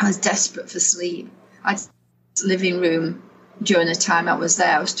 I was desperate for sleep. I had a living room during the time I was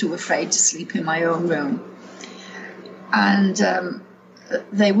there. I was too afraid to sleep in my own room. And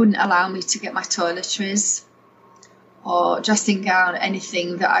they wouldn't allow me to get my toiletries or dressing gown,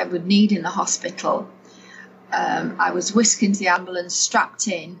 anything that I would need in the hospital. I was whisked into the ambulance, strapped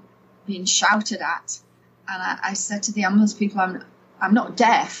in, being shouted at. And I said to the ambulance people, I'm not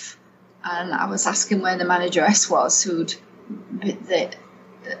deaf. And I was asking where the manageress was, her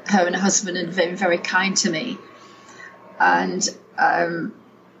and her husband had been very kind to me. And,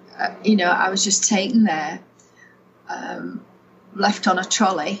 I was just taken there, left on a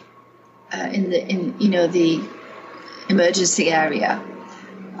trolley in the emergency area,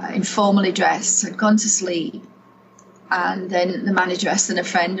 informally dressed, had gone to sleep. And then the manageress and a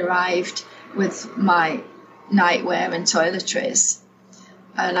friend arrived with my nightwear and toiletries.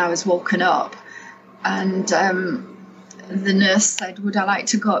 And I was woken up. And the nurse said, would I like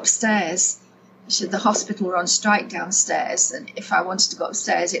to go upstairs? She said the hospital were on strike downstairs, and if I wanted to go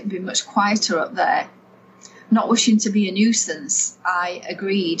upstairs, it would be much quieter up there. Not wishing to be a nuisance, I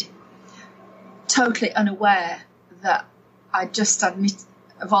agreed, totally unaware that I just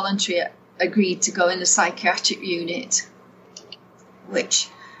voluntarily agreed to go in the psychiatric unit, which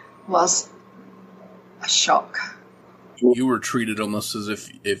was a shock. You were treated almost as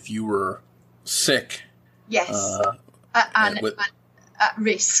if you were sick. Yes, and at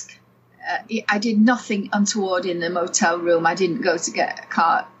risk. I did nothing untoward in the motel room. I didn't go to get a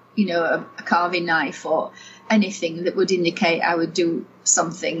carving knife or anything that would indicate I would do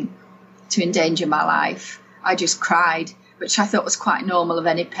something to endanger my life. I just cried, which I thought was quite normal of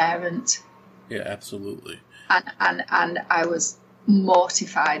any parent. Yeah, absolutely. And I was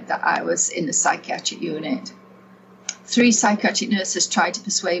mortified that I was in the psychiatric unit. 3 psychiatric nurses tried to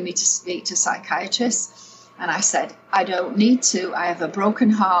persuade me to speak to psychiatrists, and I said, I don't need to. I have a broken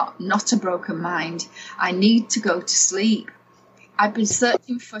heart, not a broken mind. I need to go to sleep. I've been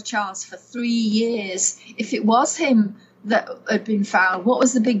searching for Charles for 3 years. If it was him that had been found, what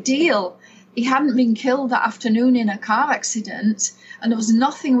was the big deal? He hadn't been killed that afternoon in a car accident, and there was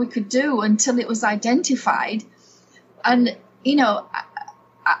nothing we could do until it was identified. And, you know,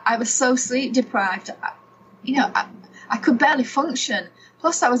 I was so sleep deprived. I could barely function.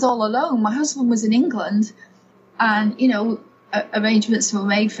 Plus, I was all alone. My husband was in England, and, you know, arrangements were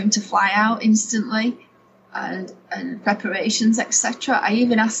made for him to fly out instantly, and preparations, etc. I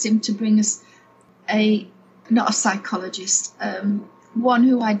even asked him to bring us not a psychologist, one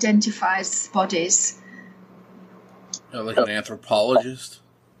who identifies bodies. Like an anthropologist?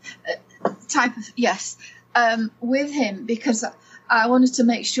 Yes. With him, because I wanted to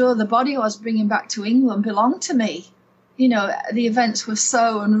make sure the body I was bringing back to England belonged to me. You know, the events were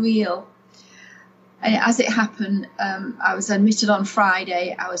so unreal. And as it happened, I was admitted on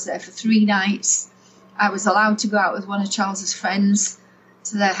Friday. I was there for 3 nights. I was allowed to go out with one of Charles's friends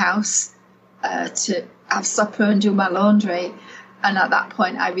to their house to have supper and do my laundry. And at that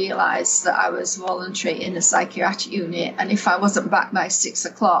point, I realised that I was voluntary in the psychiatric unit. And if I wasn't back by 6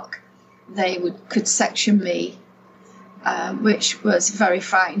 o'clock, they could section me, which was very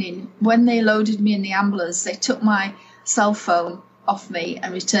frightening. When they loaded me in the ambulance, they took my cell phone off me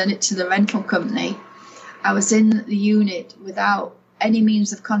and returned it to the rental company. I was in the unit without any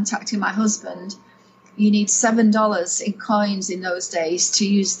means of contacting my husband. You need $7 in coins in those days to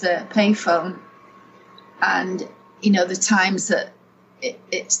use the payphone. And, you know, the times that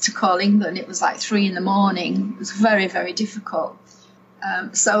it's to call England, it was like 3 a.m. It was very, very difficult.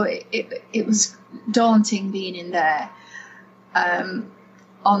 So it was daunting being in there. I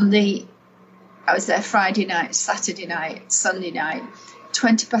was there Friday night, Saturday night, Sunday night.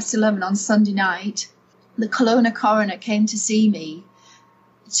 11:20 on Sunday night, the Kelowna coroner came to see me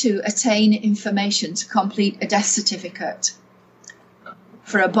to attain information to complete a death certificate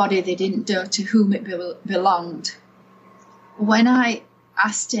for a body they didn't know to whom it belonged. When I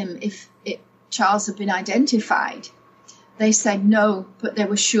asked him if Charles had been identified, they said no, but they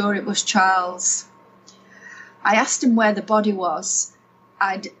were sure it was Charles. I asked him where the body was.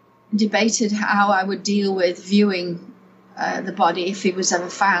 I'd debated how I would deal with viewing the body if he was ever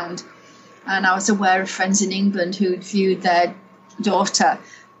found. And I was aware of friends in England who'd viewed their daughter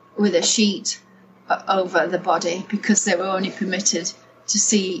with a sheet over the body because they were only permitted to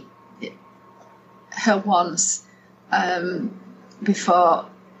see her once before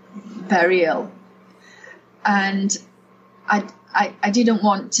burial. And I didn't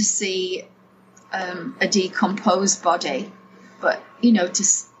want to see a decomposed body, but, you know,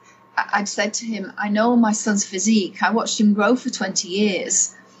 I'd said to him, I know my son's physique. I watched him grow for 20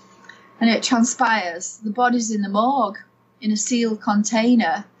 years. And it transpires the body's in the morgue in a sealed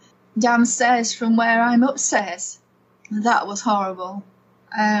container downstairs from where I'm upstairs. That was horrible.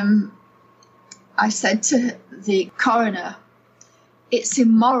 I said to the coroner, it's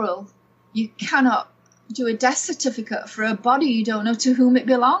immoral. You cannot do a death certificate for a body you don't know to whom it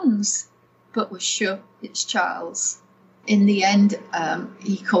belongs. But we're sure it's Charles. In the end,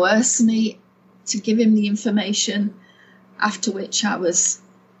 he coerced me to give him the information, after which I was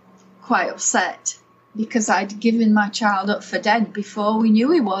quite upset because I'd given my child up for dead before we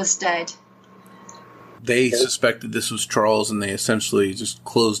knew he was dead. They suspected this was Charles, and they essentially just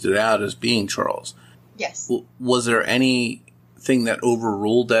closed it out as being Charles. Yes. Was there anything that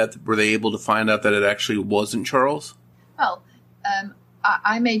overruled that? Were they able to find out that it actually wasn't Charles? Well,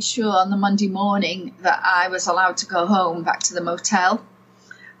 I made sure on the Monday morning that I was allowed to go home back to the motel,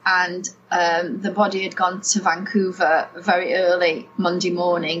 and the body had gone to Vancouver very early Monday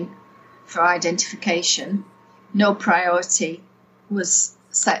morning for identification. No priority was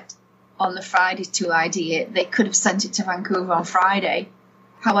set on the Friday to ID it. They could have sent it to Vancouver on Friday.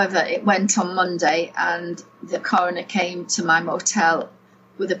 However, it went on Monday, and the coroner came to my motel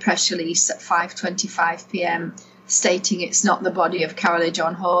with a press release at 5:25 p.m. stating it's not the body of Carolee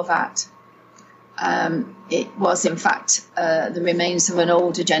John Horvat. It was, in fact, the remains of an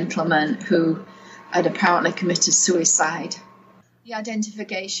older gentleman who had apparently committed suicide. The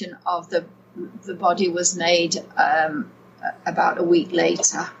identification of the body was made about a week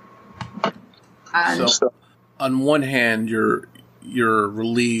later. And so, on one hand, you're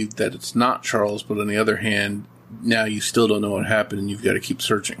relieved that it's not Charles, but on the other hand, now you still don't know what happened, and you've got to keep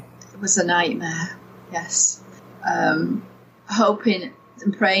searching. It was a nightmare, yes. Hoping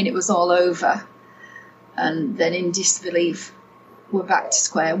and praying it was all over. And then in disbelief, we're back to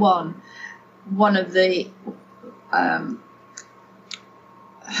square one. One of the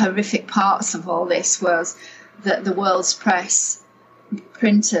horrific parts of all this was that the world's press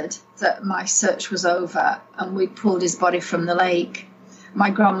printed that my search was over and we'd pulled his body from the lake. My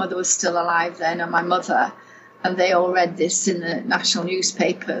grandmother was still alive then, and my mother, and they all read this in the national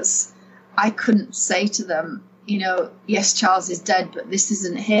newspapers. I couldn't say to them, yes, Charles is dead, but this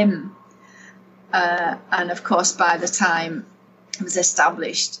isn't him. And of course, by the time it was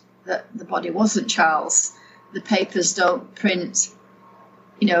established that the body wasn't Charles, the papers don't print,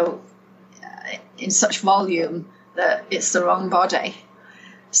 in such volume that it's the wrong body.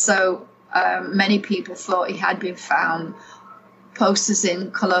 So many people thought he had been found. Posters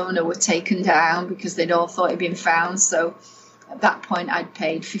in Kelowna were taken down because they'd all thought he'd been found. So at that point, I'd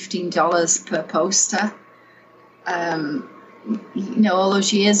paid $15 per poster. All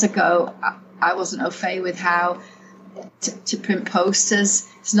those years ago, I wasn't au fait with how to print posters.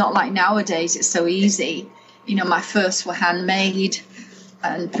 It's not like nowadays, it's so easy. My first were handmade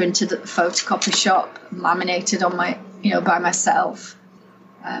and printed at the photocopy shop, laminated on by myself.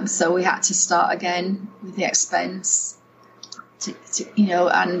 So we had to start again with the expense,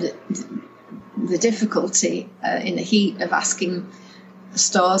 and the difficulty in the heat of asking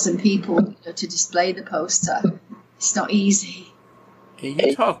stores and people to display the poster. It's not easy.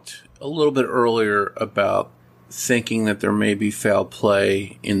 You talked a little bit earlier about thinking that there may be foul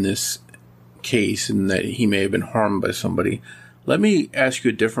play in this case and that he may have been harmed by somebody. Let me ask you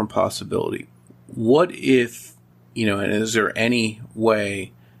a different possibility. What if, and is there any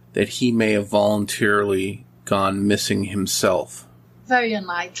way that he may have voluntarily gone missing himself? Very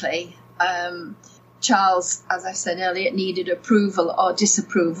unlikely. Charles, as I said earlier, needed approval or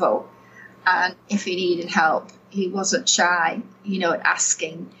disapproval. And if he needed help, he wasn't shy, at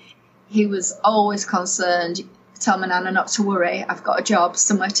asking. He was always concerned, tell my nana not to worry, I've got a job,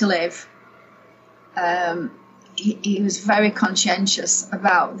 somewhere to live. He was very conscientious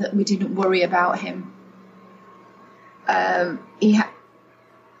about that we didn't worry about him.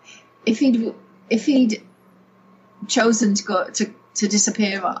 If he'd chosen to go to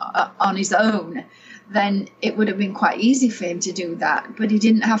disappear on his own, then it would have been quite easy for him to do that. But he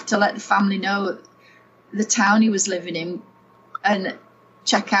didn't have to let the family know the town he was living in and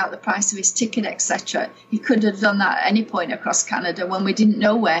check out the price of his ticket, etc. He could have done that at any point across Canada when we didn't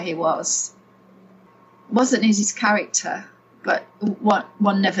know where he was. It wasn't his character, but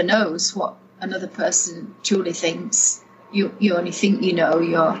one never knows what another person truly thinks. You only think you know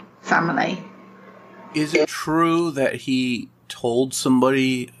your family. Is it true that he told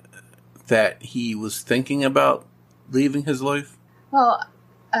somebody that he was thinking about leaving his life? Well,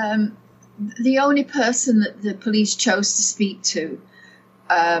 the only person that the police chose to speak to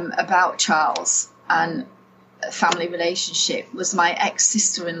about Charles and a family relationship was my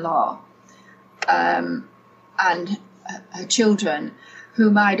ex-sister-in-law and her children,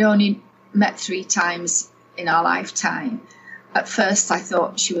 whom I'd only met 3 times in our lifetime. At first I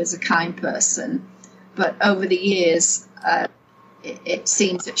thought she was a kind person, but over the years it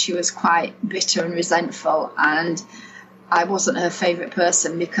seems that she was quite bitter and resentful, and I wasn't her favourite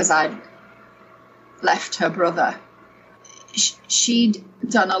person because I'd left her brother. She'd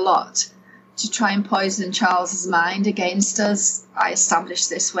done a lot to try and poison Charles's mind against us. I established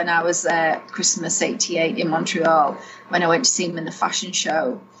this when I was there Christmas '88 in Montreal, when I went to see him in the fashion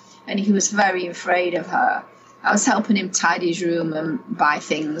show, and he was very afraid of her. I was helping him tidy his room and buy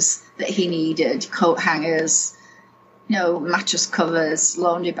things that he needed, coat hangers, mattress covers,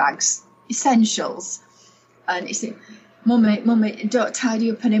 laundry bags, essentials. And he said, Mummy, don't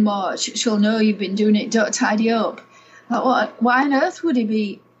tidy up anymore. She'll know you've been doing it. Don't tidy up. Like, why on earth would he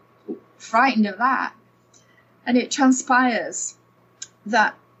be frightened of that? And it transpires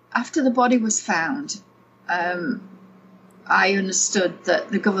that after the body was found, I understood that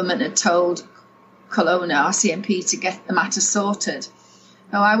the government had told Kelowna RCMP to get the matter sorted.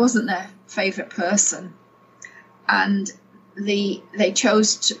 Now, I wasn't their favourite person, and they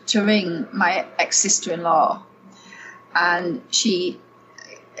chose to ring my ex-sister-in-law, and she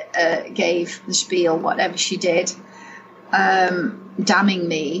gave the spiel, whatever she did, damning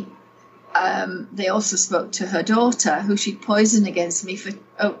me. They also spoke to her daughter, who she'd poisoned against me for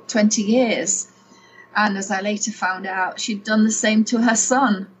 20 years. And as I later found out, she'd done the same to her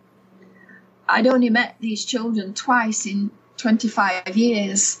son. I'd only met these children twice in 25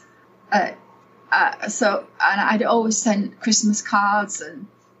 years. And I'd always sent Christmas cards and,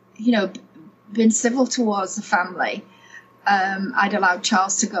 been civil towards the family. I'd allowed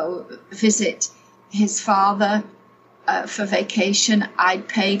Charles to go visit his father for vacation. I'd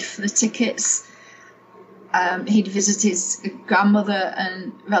paid for the tickets. He'd visited his grandmother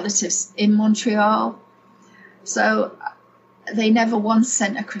and relatives in Montreal. So they never once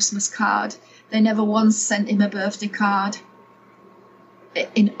sent a Christmas card. They never once sent him a birthday card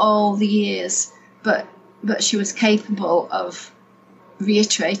in all the years. But she was capable of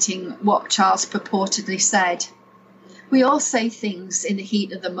reiterating what Charles purportedly said. We all say things in the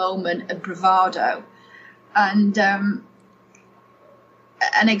heat of the moment and bravado. And an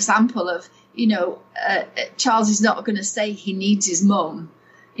example of, Charles is not going to say he needs his mum.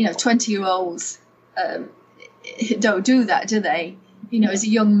 20-year-olds don't do that, do they? As a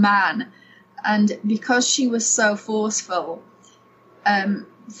young man. And because she was so forceful,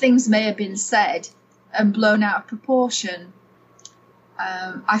 things may have been said and blown out of proportion.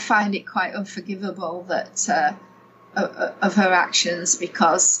 I find it quite unforgivable that of her actions,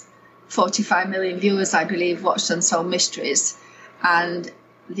 because 45 million viewers, I believe, watched Unsolved Mysteries, and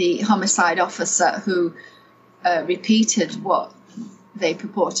the homicide officer who repeated what they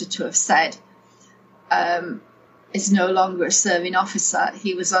purported to have said is no longer a serving officer.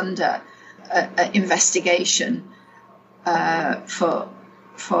 He was under investigation for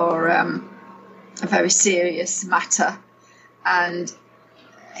a very serious matter, and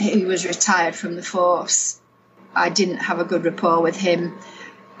he was retired from the force. I didn't have a good rapport with him,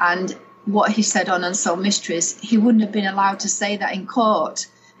 and what he said on Unsolved Mysteries, he wouldn't have been allowed to say that in court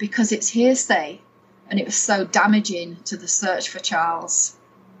because it's hearsay, and it was so damaging to the search for Charles.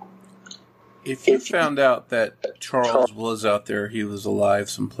 If you found out that Charles was out there, he was alive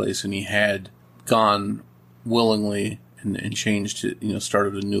someplace, and he had gone willingly and changed to,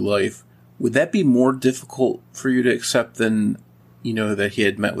 started a new life, would that be more difficult for you to accept than, that he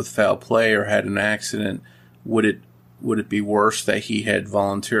had met with foul play or had an accident? Would it be worse that he had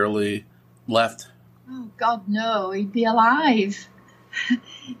voluntarily left? Oh, God, no. He'd be alive.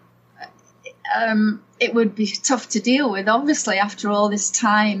 It would be tough to deal with, obviously, after all this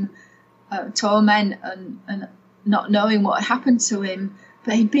time, torment and not knowing what happened to him.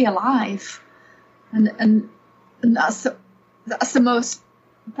 But he'd be alive. And that's the most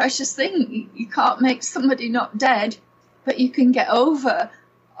precious thing. You can't make somebody not dead, but you can get over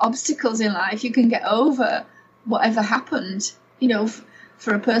obstacles in life. You can get over whatever happened.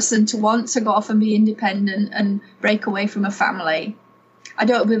 For a person to want to go off and be independent and break away from a family, I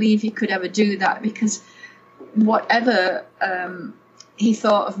don't believe he could ever do that, because whatever he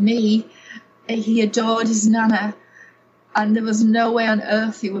thought of me, he adored his nana, and there was no way on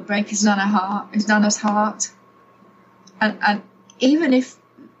earth he would break his nana's heart. And even if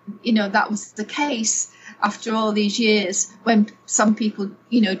that was the case, after all these years, when some people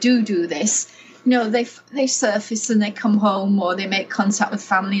do this, they surface and they come home, or they make contact with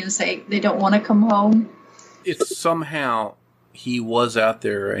family and say they don't want to come home. If somehow he was out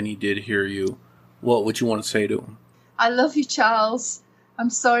there and he did hear you, what would you want to say to him? I love you, Charles.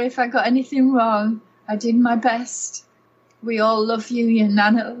 I'm sorry if I got anything wrong. I did my best. We all love you. Your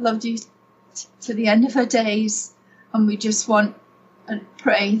Nana loved you to the end of her days, and we just want and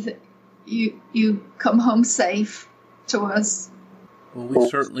pray that you come home safe to us. Well, we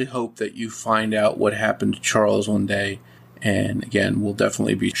certainly hope that you find out what happened to Charles one day. And again, we'll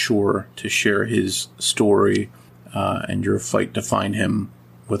definitely be sure to share his story and your fight to find him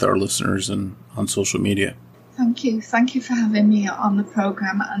with our listeners and on social media. Thank you. Thank you for having me on the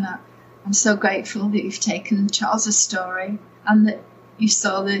program. And I'm so grateful that you've taken Charles's story and that you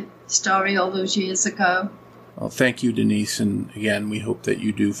saw the story all those years ago. Well, thank you, Denise. And again, we hope that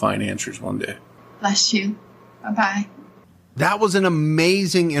you do find answers one day. Bless you. Bye-bye. That was an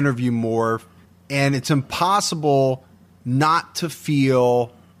amazing interview, Morph, and it's impossible not to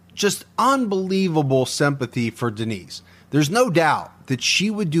feel just unbelievable sympathy for Denise. There's no doubt that she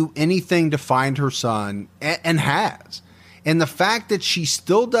would do anything to find her son, and has. And the fact that she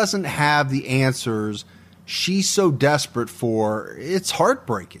still doesn't have the answers she's so desperate for, it's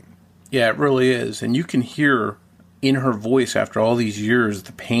heartbreaking. Yeah, it really is. And you can hear in her voice after all these years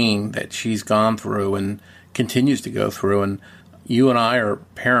the pain that she's gone through and continues to go through. And you and I are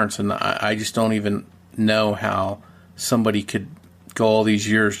parents, and I just don't even know how somebody could go all these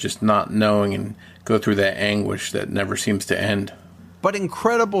years just not knowing and go through that anguish that never seems to end. But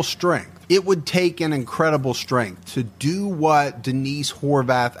incredible strength. It would take an incredible strength to do what Denise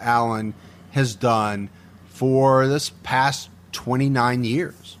Horvath Allen has done for this past 29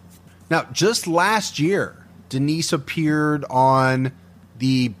 years. Now, just last year, Denise appeared on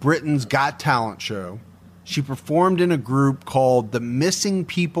the Britain's Got Talent show. She performed in a group called the Missing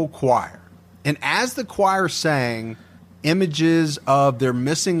People Choir. And as the choir sang, images of their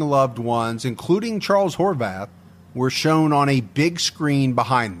missing loved ones, including Charles Horvath, were shown on a big screen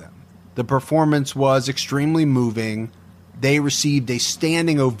behind them. The performance was extremely moving. They received a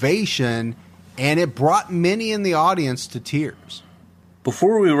standing ovation, and it brought many in the audience to tears.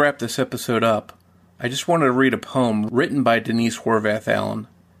 Before we wrap this episode up, I just wanted to read a poem written by Denise Horvath Allen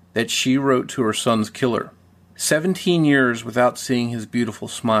that she wrote to her son's killer. 17 years without seeing his beautiful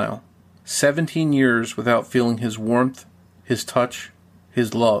smile. 17 years without feeling his warmth, his touch,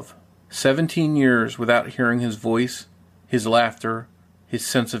 his love. 17 years without hearing his voice, his laughter, his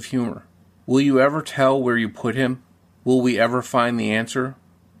sense of humor. Will you ever tell where you put him? Will we ever find the answer?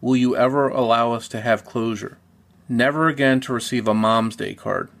 Will you ever allow us to have closure? Never again to receive a Mom's Day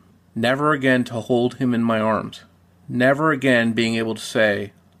card. Never again to hold him in my arms. Never again being able to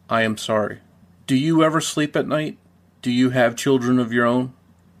say, I am sorry. Do you ever sleep at night? Do you have children of your own?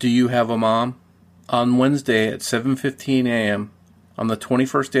 Do you have a mom? On Wednesday at 7:15 a.m., on the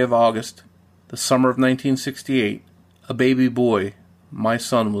 21st day of August, the summer of 1968, a baby boy, my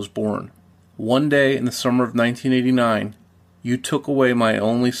son, was born. One day in the summer of 1989, you took away my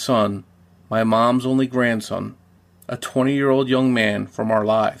only son, my mom's only grandson, a 20-year-old young man, from our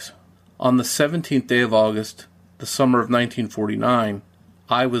lives. On the 17th day of August, the summer of 1949,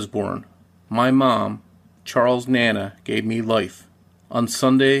 I was born. My mom, Charles' Nana, gave me life. On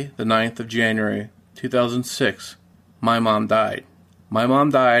Sunday, the 9th of January, 2006, my mom died. My mom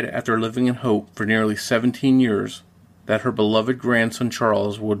died after living in hope for nearly 17 years that her beloved grandson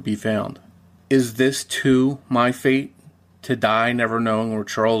Charles would be found. Is this too my fate, to die never knowing where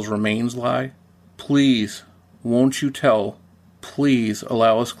Charles' remains lie? Please, won't you tell? Please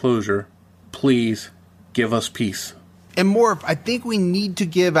allow us closure. Please give us peace. And Morph, I think we need to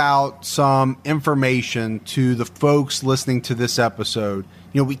give out some information to the folks listening to this episode.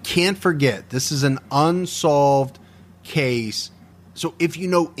 You know, we can't forget, this is an unsolved case. So if you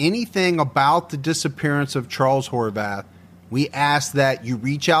know anything about the disappearance of Charles Horvath, we ask that you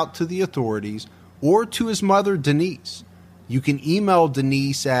reach out to the authorities or to his mother, Denise. You can email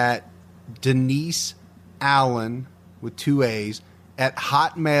Denise at Denise Allen, with 2 A's, at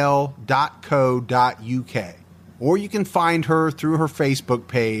hotmail.co.uk. Or you can find her through her Facebook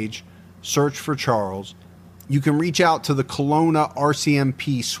page, search for Charles. You can reach out to the Kelowna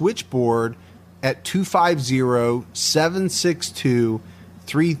RCMP switchboard at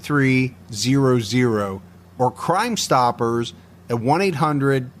 250-762-3300 or Crime Stoppers at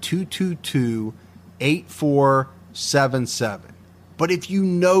 1-800-222-8477. But if you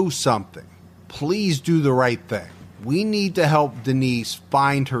know something, please do the right thing. We need to help Denise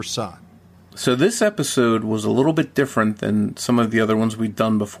find her son. So this episode was a little bit different than some of the other ones we'd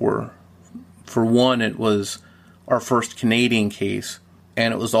done before. For one, it was our first Canadian case,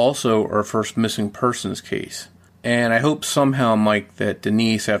 and it was also our first missing persons case. And I hope somehow, Mike, that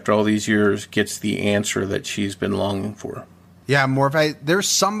Denise, after all these years, gets the answer that she's been longing for. Yeah, Morph, there's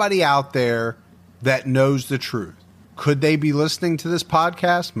somebody out there that knows the truth. Could they be listening to this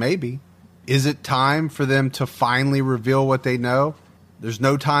podcast? Maybe. Is it time for them to finally reveal what they know? There's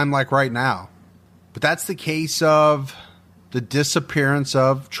no time like right now. But that's the case of the disappearance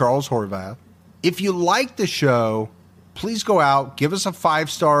of Charles Horvath. If you like the show, please go out, give us a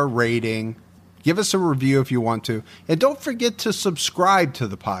 5-star rating, give us a review if you want to, and don't forget to subscribe to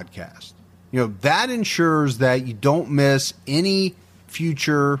the podcast. You know, that ensures that you don't miss any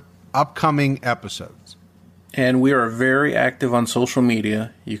future upcoming episodes. And we are very active on social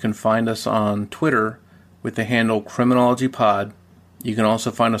media. You can find us on Twitter with the handle CriminologyPod. You can also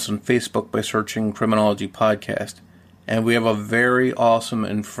find us on Facebook by searching Criminology Podcast. And we have a very awesome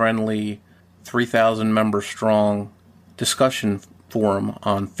and friendly 3,000 member strong discussion forum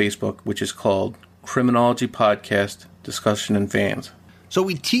on Facebook, which is called Criminology Podcast Discussion and Fans. So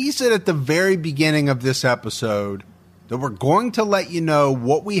we teased it at the very beginning of this episode that we're going to let you know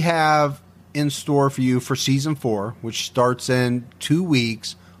what we have in store for you for Season 4, which starts in 2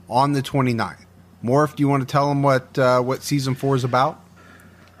 weeks on the 29th. Morph, do you want to tell them what Season 4 is about?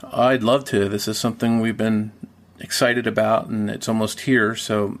 I'd love to. This is something we've been excited about, and it's almost here,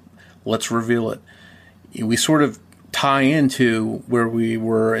 so let's reveal it. We sort of tie into where we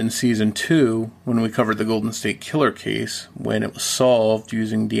were in Season 2 when we covered the Golden State Killer case, when it was solved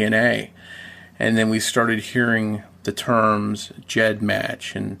using DNA. And then we started hearing the terms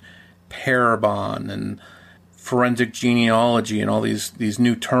GEDmatch and Parabon and forensic genealogy and all these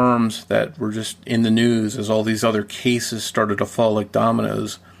new terms that were just in the news as all these other cases started to fall like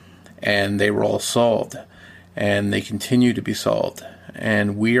dominoes, and they were all solved, and they continue to be solved.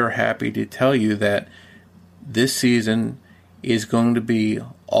 And we are happy to tell you that this season is going to be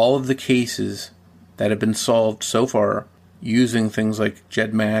all of the cases that have been solved so far using things like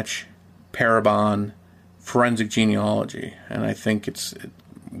GEDmatch, Parabon, forensic genealogy, and I think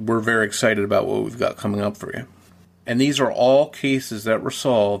we're very excited about what we've got coming up for you. And these are all cases that were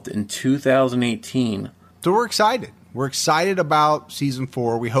solved in 2018. So we're excited. We're excited about season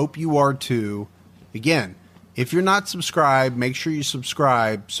 4. We hope you are too. Again, if you're not subscribed, make sure you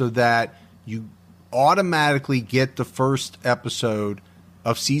subscribe so that you automatically get the first episode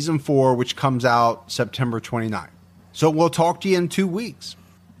of season 4, which comes out September 29th. So we'll talk to you in 2 weeks.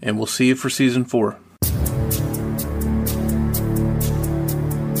 And we'll see you for season 4.